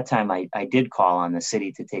 And at that time, I did call on the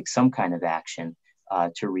city to take some kind of action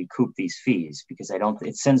to recoup these fees, because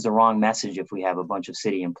it sends the wrong message if we have a bunch of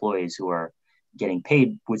city employees who are getting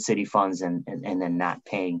paid with city funds and then not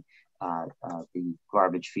paying the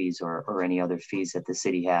garbage fees or any other fees that the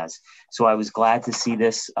city has. So I was glad to see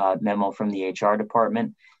this memo from the HR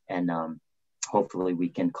department, and hopefully we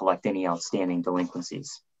can collect any outstanding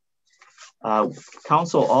delinquencies.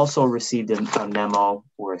 Council also received a memo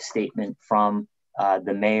or a statement from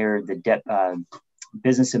the mayor, the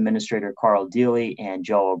business administrator, Carl Dealey, and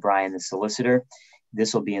Joe O'Brien, the solicitor.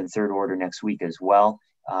 This will be in third order next week as well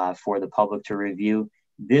for the public to review.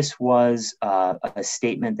 This was a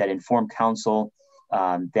statement that informed council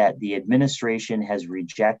that the administration has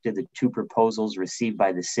rejected the 2 proposals received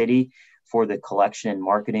by the city for the collection and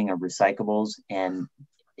marketing of recyclables, and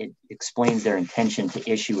it explains their intention to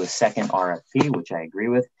issue a second RFP, which I agree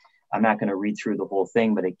with. I'm not going to read through the whole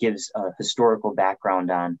thing, but it gives a historical background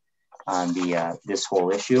on this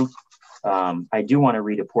whole issue. I do want to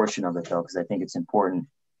read a portion of it, though, because I think it's important.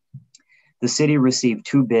 The city received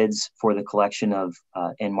 2 bids for the collection of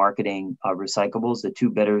and marketing of recyclables. The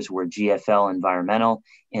 2 bidders were GFL Environmental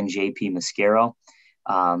and JP Mascaro.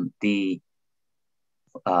 The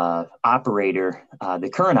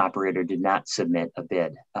current operator did not submit a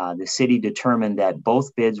bid. The city determined that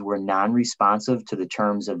both bids were non-responsive to the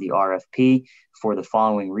terms of the RFP for the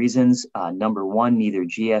following reasons. Number 1, neither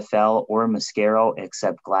GFL or Mascaro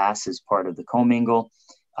accept glass as part of the commingle.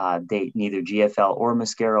 Neither GFL or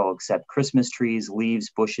Mascaro accept Christmas trees, leaves,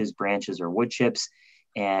 bushes, branches, or wood chips.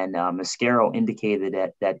 And Mascaro indicated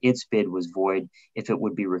that its bid was void if it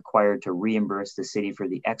would be required to reimburse the city for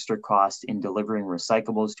the extra cost in delivering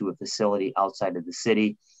recyclables to a facility outside of the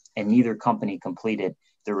city, and neither company completed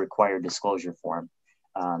the required disclosure form.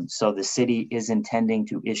 So the city is intending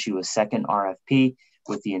to issue a second RFP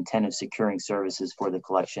with the intent of securing services for the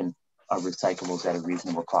collection of recyclables at a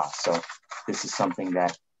reasonable cost. So this is something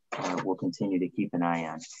that we'll continue to keep an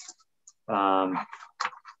eye on.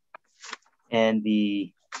 And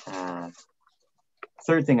the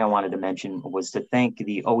third thing I wanted to mention was to thank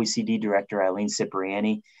the OECD director, Eileen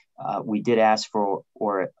Cipriani. We did ask for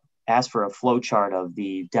a flow chart of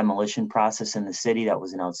the demolition process in the city. That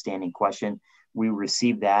was an outstanding question. We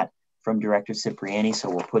received that from Director Cipriani, so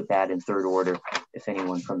we'll put that in third order if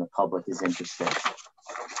anyone from the public is interested.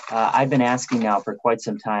 I've been asking now for quite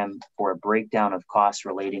some time for a breakdown of costs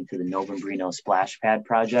relating to the Novembrino splash pad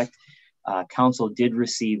project. Council did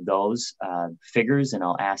receive those figures, and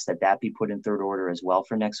I'll ask that be put in third order as well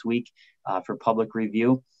for next week for public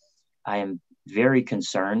review. I am very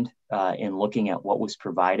concerned in looking at what was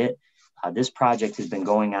provided. This project has been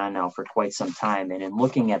going on now for quite some time, and in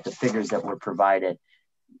looking at the figures that were provided,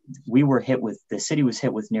 the city was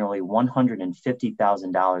hit with nearly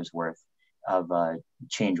 $150,000 worth of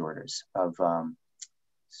change orders, of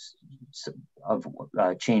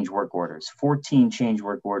change work orders, 14 change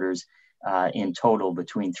work orders in total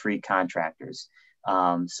between 3 contractors.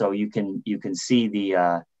 So you can see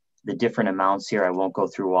the different amounts here. I won't go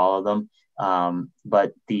through all of them,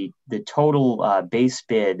 but the total base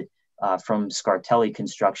bid from Scartelli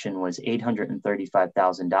Construction was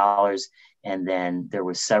 $835,000, and then there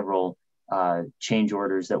was several change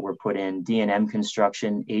orders that were put in. D&M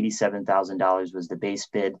Construction, $87,000 was the base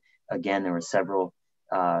bid. Again, there were several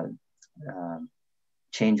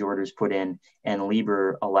change orders put in, and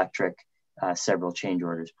Lieber Electric, several change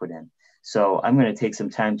orders put in. So I'm going to take some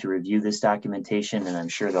time to review this documentation, and I'm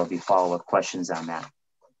sure there'll be follow-up questions on that.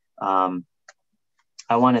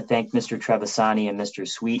 I want to thank Mr. Trevisani and Mr.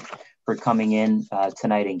 Sweet for coming in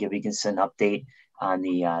tonight and giving us an update on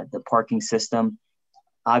the parking system.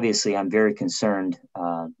 Obviously, I'm very concerned,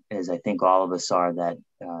 as I think all of us are, that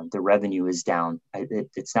the revenue is down.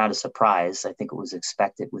 It's not a surprise. I think it was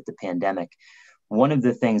expected with the pandemic. One of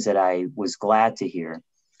the things that I was glad to hear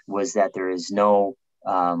was that there is no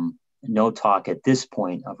talk at this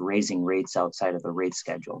point of raising rates outside of the rate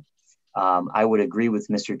schedule. I would agree with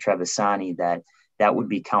Mr. Trevisani that that would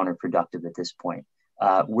be counterproductive at this point.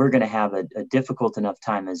 We're going to have a difficult enough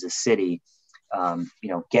time as a city,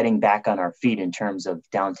 getting back on our feet in terms of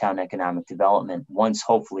downtown economic development once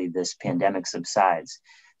hopefully this pandemic subsides.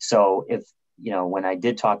 So if, when I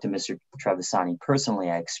did talk to Mr. Trevisani personally,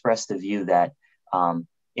 I expressed the view that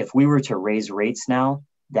if we were to raise rates now,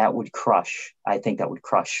 that would crush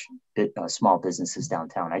small businesses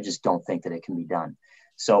downtown. I just don't think that it can be done.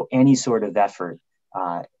 So any sort of effort,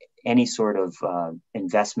 any sort of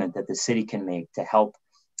investment that the city can make to help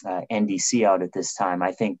NDC out at this time,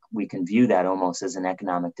 I think we can view that almost as an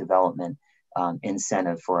economic development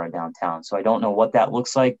incentive for our downtown. So I don't know what that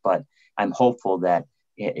looks like, but I'm hopeful that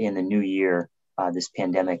in the new year, this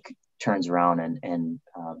pandemic turns around and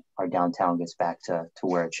our downtown gets back to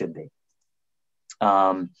where it should be.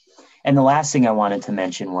 And the last thing I wanted to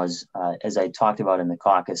mention was, as I talked about in the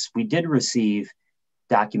caucus, we did receive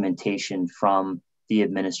documentation from the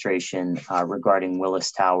administration regarding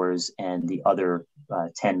Willis Towers and the other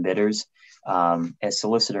 10 bidders. As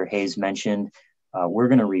Solicitor Hayes mentioned, we're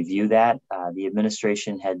going to review that. The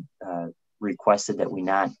administration had requested that we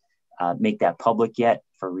not make that public yet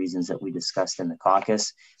for reasons that we discussed in the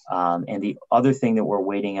caucus. And the other thing that we're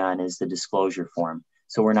waiting on is the disclosure form.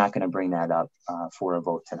 So we're not going to bring that up for a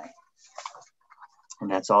vote tonight.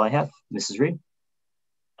 And that's all I have. Mrs. Reed.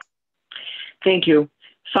 Thank you.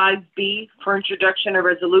 5B for introduction of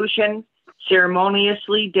resolution,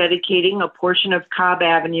 ceremoniously dedicating a portion of Cobb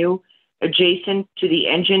Avenue adjacent to the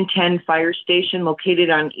Engine 10 fire station located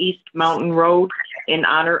on East Mountain Road in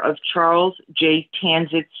honor of Charles J.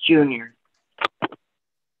 Tanzitz Jr.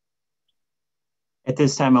 At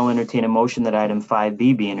this time, I'll entertain a motion that item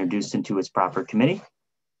 5B be introduced into its proper committee.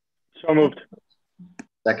 So moved.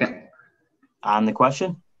 Second. On the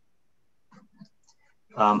question?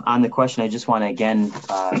 On the question, I just want to again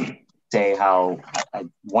say how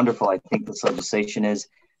wonderful I think this legislation is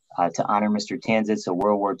to honor Mr. Tanzitz, a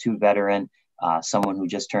World War II veteran, someone who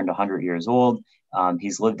just turned 100 years old.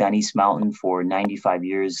 He's lived on East Mountain for 95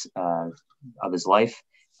 years of his life.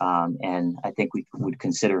 And I think we would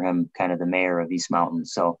consider him kind of the mayor of East Mountain.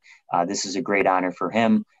 So this is a great honor for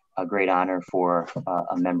him, a great honor for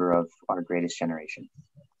a member of our greatest generation.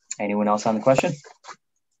 Anyone else on the question?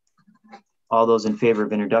 All those in favor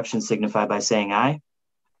of introduction signify by saying aye.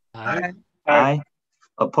 Aye. Aye.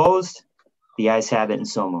 Opposed? The ayes have it and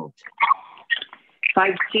so moved.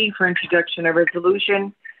 5C for introduction of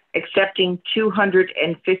resolution, accepting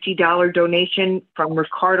 $250 donation from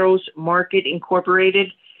Ricardo's Market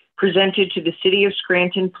Incorporated, presented to the City of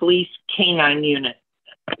Scranton Police K-9 Unit.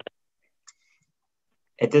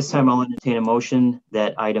 At this time, I'll entertain a motion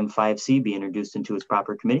that item 5C be introduced into its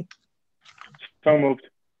proper committee. So moved.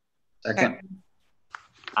 Second.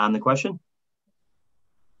 On the question?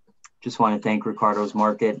 Just want to thank Ricardo's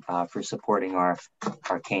Market for supporting our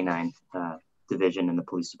K-9 division in the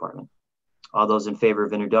police department. All those in favor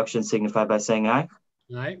of introduction signify by saying aye.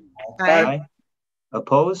 Aye. Aye.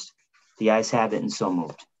 Opposed? The ayes have it and so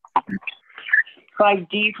moved.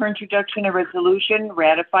 5D for introduction of resolution,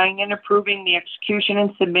 ratifying and approving the execution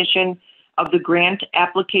and submission of the grant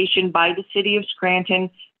application by the City of Scranton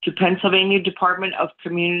to Pennsylvania Department of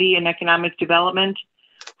Community and Economic Development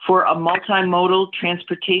for a multimodal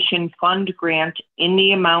transportation fund grant in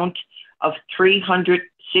the amount of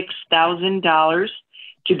 $306,000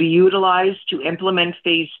 to be utilized to implement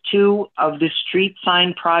phase 2 of the street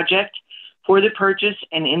sign project for the purchase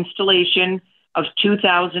and installation of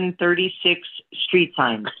 2,036 street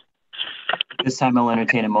signs. This time I'll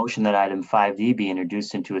entertain a motion that item 5D be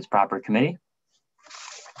introduced into its proper committee.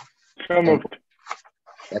 So moved.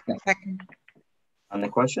 Second. On the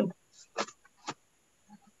question?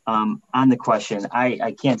 On the question,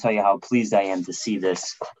 I can't tell you how pleased I am to see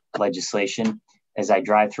this legislation as I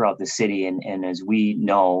drive throughout the city. And as we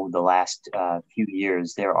know, the last few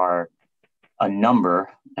years, there are a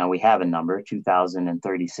number, now we have a number,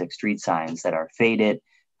 2,036 street signs that are faded,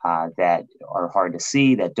 that are hard to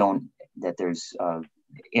see, that there's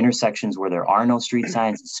intersections where there are no street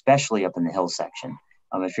signs, especially up in the hill section.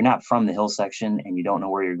 If you're not from the hill section and you don't know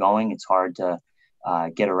where you're going, it's hard to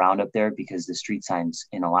get around up there because the street signs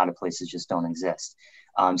in a lot of places just don't exist.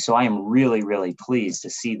 So I am really, really pleased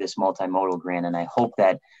to see this multimodal grant, and I hope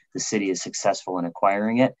that the city is successful in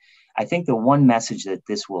acquiring it. I think the one message that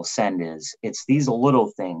this will send is it's these little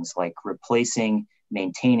things like replacing,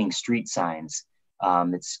 maintaining street signs.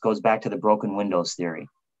 It goes back to the broken windows theory.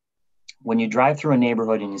 When you drive through a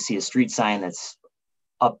neighborhood and you see a street sign that's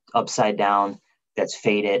upside down, that's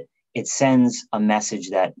faded, it sends a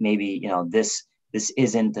message that maybe, this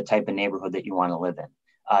isn't the type of neighborhood that you want to live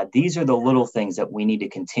in. These are the little things that we need to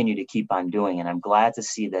continue to keep on doing. And I'm glad to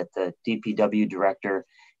see that the DPW director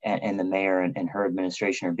and the mayor and her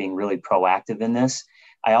administration are being really proactive in this.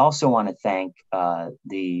 I also want to thank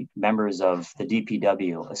the members of the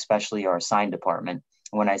DPW, especially our sign department.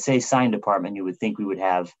 When I say sign department, you would think we would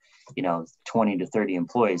have, 20 to 30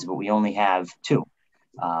 employees, but we only have 2.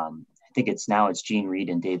 I think it's Gene Reed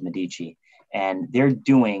and Dave Medici, and they're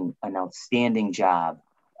doing an outstanding job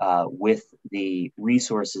with the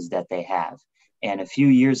resources that they have. And a few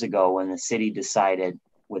years ago, when the city decided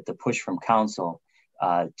with the push from council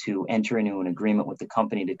to enter into an agreement with the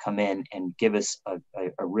company to come in and give us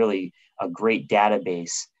a really great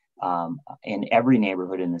database in every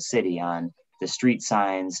neighborhood in the city on the street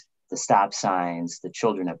signs, the stop signs, the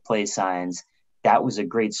children at play signs, that was a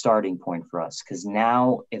great starting point for us. Because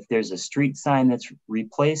now if there's a street sign that's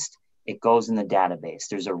replaced, it goes in the database.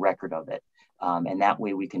 There's a record of it. And that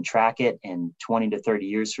way we can track it. And 20 to 30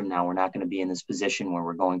 years from now, we're not going to be in this position where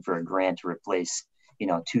we're going for a grant to replace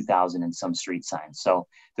 2,000 and some street signs. So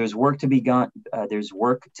there's work to be done. There's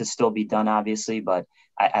work to still be done, obviously, but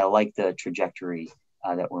I like the trajectory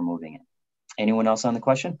that we're moving in. Anyone else on the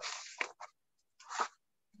question?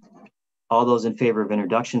 All those in favor of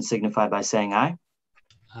introduction signify by saying aye.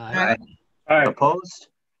 Aye. Aye. Opposed?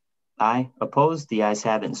 Aye. Opposed? The ayes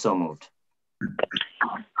have it and so moved.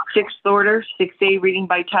 Sixth order, 6A, reading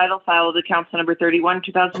by title, file of the council number 31,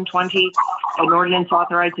 2020, an ordinance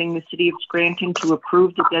authorizing the city of Scranton to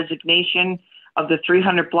approve the designation of the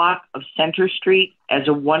 300 block of Center Street as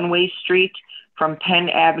a one-way street from Penn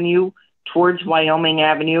Avenue towards Wyoming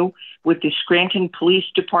Avenue, with the Scranton Police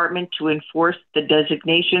Department to enforce the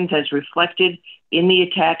designations as reflected in the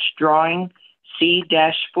attached drawing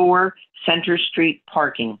C-4 Center Street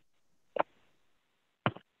parking.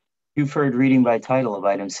 You've heard reading by title of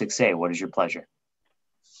item 6A. What is your pleasure?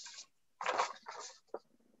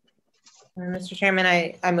 Mr. Chairman,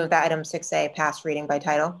 I move that item 6A pass reading by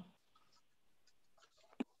title.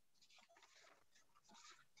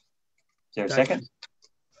 Is there a second?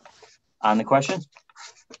 On the question?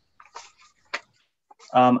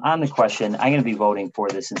 On the question, I'm going to be voting for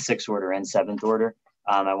this in 6th order and 7th order.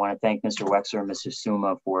 I want to thank Mr. Wexler and Mr.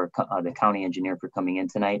 Suma for the county engineer for coming in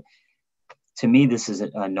tonight. To me, this is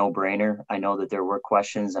a no-brainer. I know that there were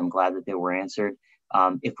questions. I'm glad that they were answered.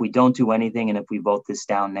 If we don't do anything and if we vote this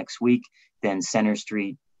down next week, then Center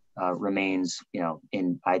Street remains,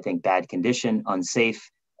 in, I think, bad condition,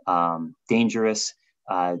 unsafe, dangerous.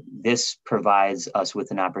 This provides us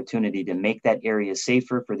with an opportunity to make that area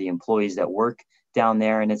safer for the employees that work down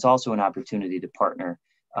there. And it's also an opportunity to partner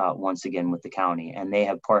once again with the county. And they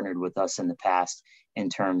have partnered with us in the past in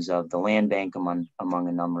terms of the land bank among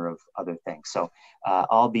a number of other things. So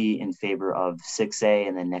I'll be in favor of 6A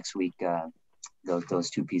and then next week, those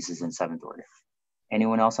 2 pieces in 7th order.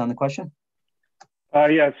 Anyone else on the question?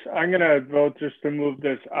 Yes, I'm going to vote just to move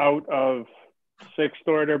this out of 6th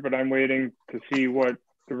order, but I'm waiting to see what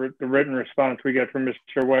the written response we get from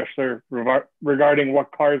Mr. Wexler regarding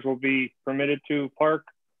what cars will be permitted to park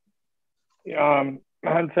on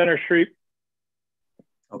Center Street.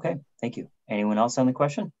 Okay, thank you. Anyone else on the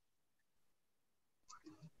question?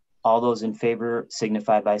 All those in favor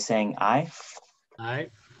signify by saying aye. Aye.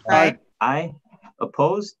 Aye. Aye.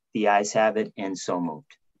 Opposed? The ayes have it and so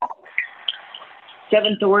moved.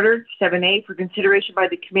 7th order, 7A, for consideration by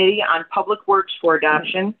the Committee on Public Works for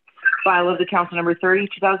adoption, file of the council number 30,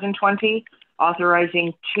 2020,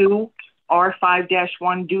 authorizing 2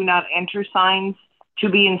 R5-1 do not enter signs to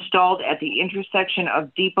be installed at the intersection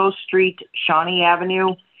of Depot Street, Shawnee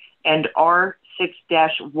Avenue, and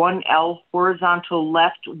R6-1L horizontal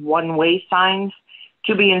left one-way signs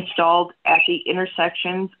to be installed at the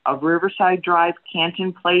intersections of Riverside Drive,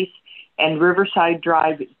 Canton Place, and Riverside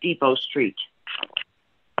Drive, Depot Street.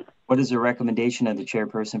 What is the recommendation of the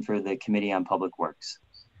chairperson for the Committee on Public Works?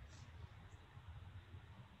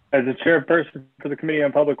 As the chairperson for the Committee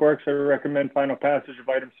on Public Works, I recommend final passage of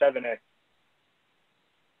item 7A.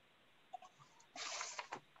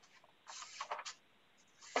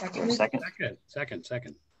 Second.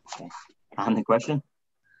 Second. Okay. On the question?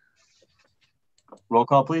 Roll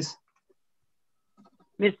call, please.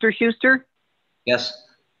 Mr. Schuster? Yes.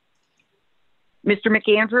 Mr.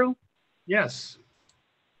 McAndrew? Yes.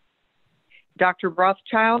 Dr.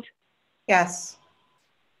 Rothchild? Yes.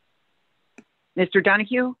 Mr.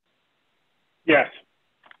 Donahue? Yes.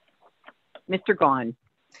 Mr. Gaughan?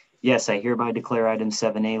 Yes, I hereby declare item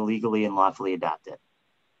 7A legally and lawfully adopted.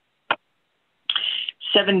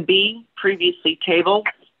 7B, previously tabled.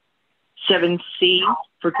 7C,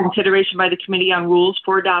 for consideration by the Committee on Rules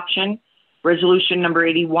for Adoption, Resolution number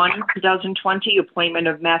 81, 2020, appointment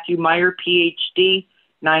of Matthew Meyer, PhD,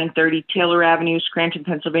 930 Taylor Avenue, Scranton,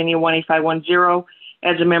 Pennsylvania, 18510,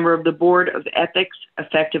 as a member of the Board of Ethics,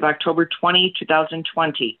 effective October 20,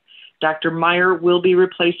 2020. Dr. Meyer will be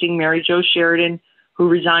replacing Mary Jo Sheridan, who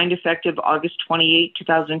resigned effective August 28,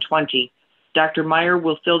 2020. Dr. Meyer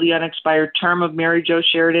will fill the unexpired term of Mary Jo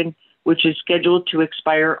Sheridan, which is scheduled to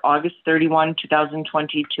expire August 31,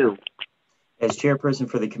 2022. As chairperson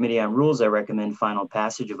for the Committee on Rules, I recommend final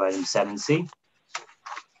passage of item 7C.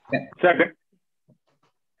 Second.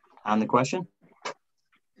 On the question?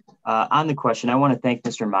 On the question, I want to thank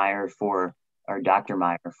Mr. Meyer for, or Dr.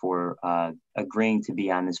 Meyer for agreeing to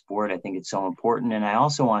be on this board. I think it's so important. And I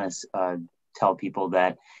also want to tell people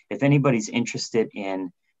that if anybody's interested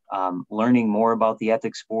in learning more about the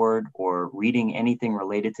ethics board or reading anything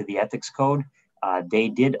related to the ethics code, they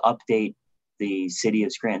did update the City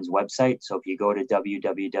of Scranton's website. So if you go to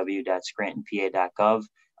www.scrantonpa.gov,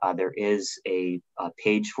 there is a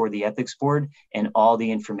page for the ethics board and all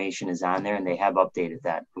the information is on there and they have updated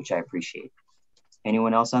that, which I appreciate.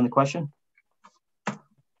 Anyone else on the question?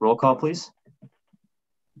 Roll call, please.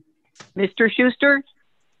 Mr. Schuster?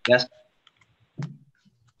 Yes.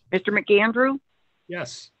 Mr. McAndrew?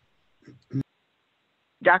 Yes.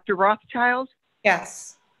 Dr. Rothchild?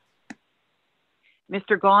 Yes.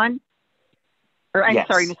 Mr. Gaughan? Or I'm Yes.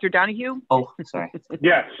 sorry, Mr. Donahue? Oh, sorry.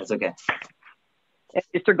 Yes. That's okay.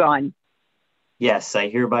 Mr. Gaughan? Yes, I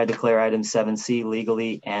hereby declare item 7C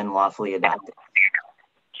legally and lawfully adopted.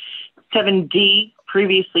 7D,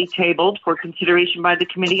 previously tabled for consideration by the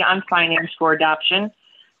Committee on Finance for Adoption,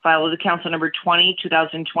 file of the Council number 20,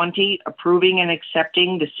 2020, approving and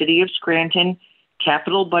accepting the City of Scranton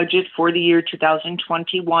capital budget for the year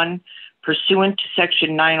 2021 pursuant to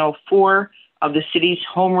Section 904 of the city's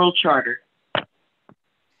Home Rule Charter.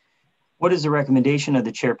 What is the recommendation of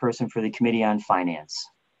the chairperson for the Committee on Finance?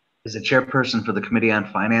 As the chairperson for the Committee on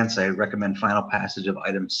Finance, I recommend final passage of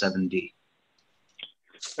item 7D.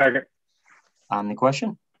 Second. On the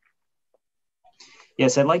question?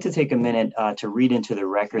 Yes, I'd like to take a minute to read into the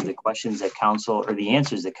record the questions that council, or the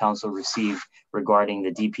answers that council received regarding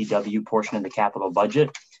the DPW portion of the capital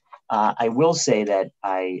budget. I will say that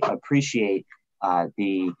I appreciate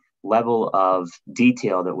the level of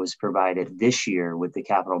detail that was provided this year with the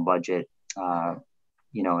capital budget.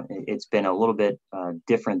 You know, it's been a little bit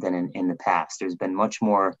different than in the past. There's been much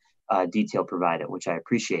more detail provided, which I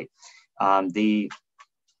appreciate.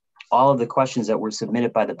 All of the questions that were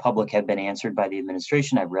submitted by the public have been answered by the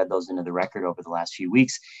administration. I've read those into the record over the last few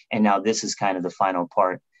weeks. And now this is kind of the final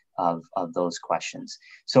part of those questions.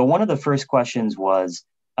 So one of the first questions was,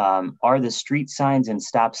 are the street signs and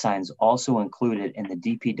stop signs also included in the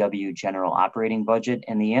DPW general operating budget?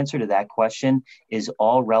 And the answer to that question is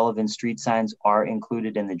all relevant street signs are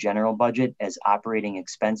included in the general budget as operating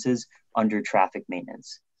expenses under traffic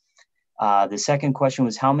maintenance. The second question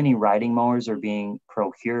was how many riding mowers are being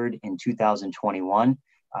procured in 2021?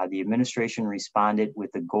 The administration responded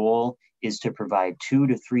with the goal is to provide 2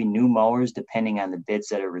 to 3 new mowers depending on the bids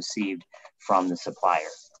that are received from the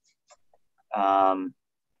supplier.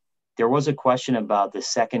 There was a question about the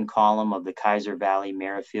second column of the Kaiser Valley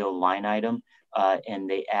Merrifield line item, and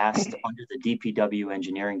they asked under the DPW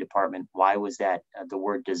engineering department, why was that the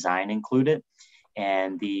word design included?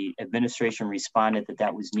 And the administration responded that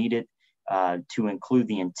that was needed to include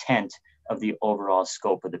the intent of the overall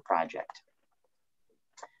scope of the project.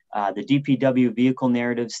 The DPW vehicle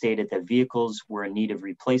narrative stated that vehicles were in need of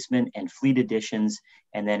replacement and fleet additions,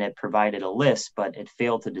 and then it provided a list, but it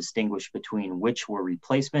failed to distinguish between which were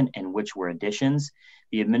replacement and which were additions.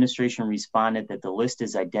 The administration responded that the list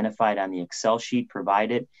is identified on the Excel sheet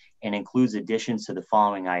provided and includes additions to the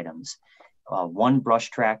following items: 1 brush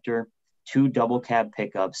tractor, 2 double cab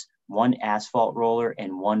pickups, 1 asphalt roller,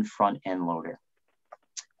 and 1 front end loader.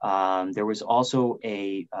 There was also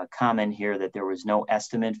a comment here that there was no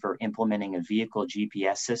estimate for implementing a vehicle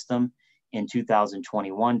GPS system in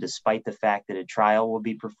 2021, despite the fact that a trial will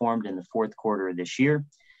be performed in the 4th quarter of this year.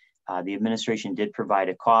 The administration did provide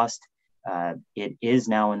a cost. It is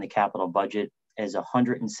now in the capital budget as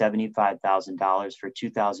 $175,000 for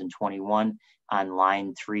 2021 on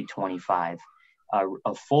line 325.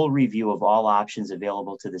 A full review of all options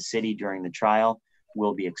available to the city during the trial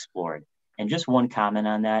will be explored. And just one comment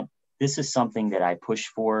on that, this is something that I pushed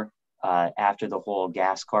for after the whole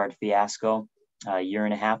gas card fiasco a year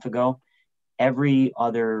and a half ago. Every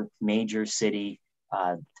other major city,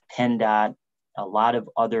 PennDOT, a lot of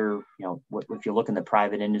other, if you look in the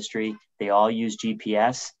private industry, they all use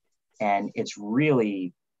GPS, and it's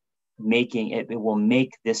really making it will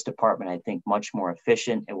make this department, I think, much more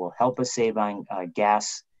efficient. It will help us save on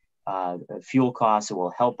gas, fuel costs. It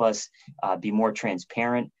will help us be more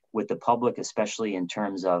transparent with the public, especially in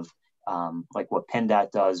terms of like what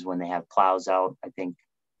PennDOT does when they have plows out. I think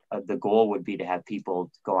the goal would be to have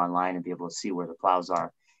people go online and be able to see where the plows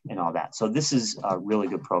are and all that. So this is a really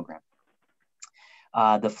good program.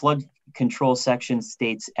 The flood control section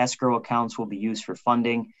states escrow accounts will be used for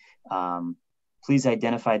funding. Please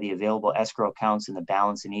identify the available escrow accounts and the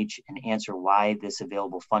balance in each and answer why this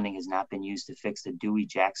available funding has not been used to fix the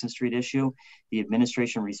Dewey-Jackson Street issue. The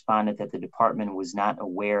administration responded that the department was not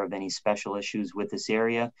aware of any special issues with this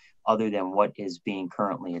area other than what is being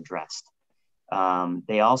currently addressed.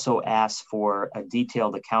 They also asked for a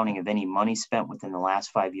detailed accounting of any money spent within the last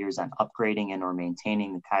 5 years on upgrading and or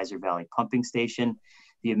maintaining the Kaiser Valley pumping station.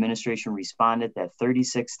 The administration responded that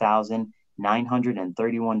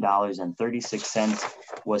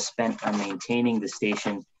 $36,931.36 was spent on maintaining the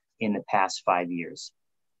station in the past 5 years.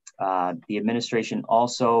 The administration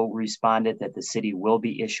also responded that the city will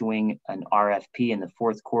be issuing an RFP in the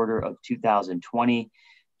 4th quarter of 2020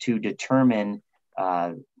 to determine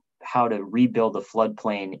how to rebuild the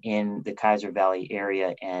floodplain in the Kaiser Valley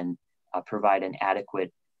area and provide an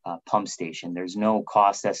adequate pump station. There's no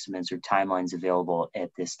cost estimates or timelines available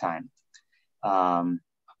at this time.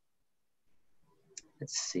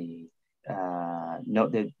 Let's see.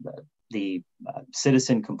 Note that the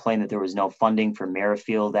citizen complained that there was no funding for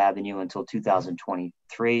Merrifield Avenue until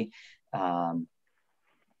 2023.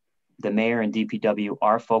 The mayor and DPW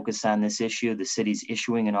are focused on this issue. The city's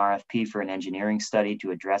issuing an RFP for an engineering study to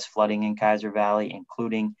address flooding in Kaiser Valley,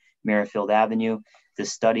 including Merrifield Avenue.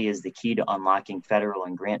 This study is the key to unlocking federal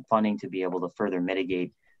and grant funding to be able to further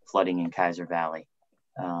mitigate flooding in Kaiser Valley.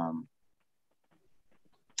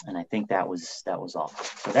 And I think that was all.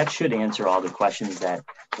 So that should answer all the questions that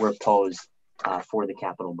were posed for the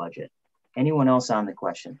capital budget. Anyone else on the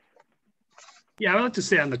question? Yeah, I would like to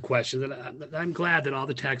say on the question that I'm glad that all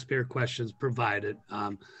the taxpayer questions provided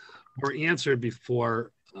were answered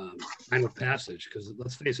before final passage, because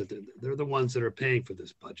let's face it, they're the ones that are paying for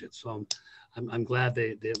this budget. So I'm glad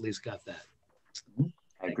they at least got that.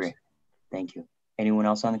 I agree. Thank you. Anyone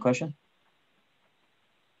else on the question?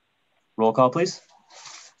 Roll call, please.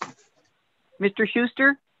 Mr.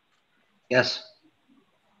 Schuster? Yes.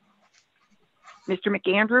 Mr.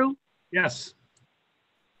 McAndrew? Yes.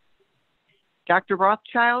 Dr.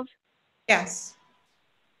 Rothchild? Yes.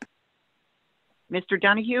 Mr.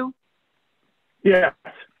 Donahue? Yes.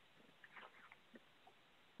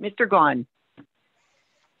 Mr. Gaughan?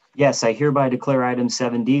 Yes, I hereby declare item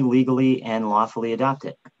 7D legally and lawfully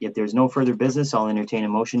adopted. If there's no further business, I'll entertain a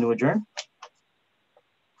motion to adjourn.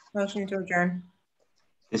 Motion to adjourn.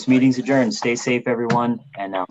 This meeting's adjourned. Stay safe, everyone, and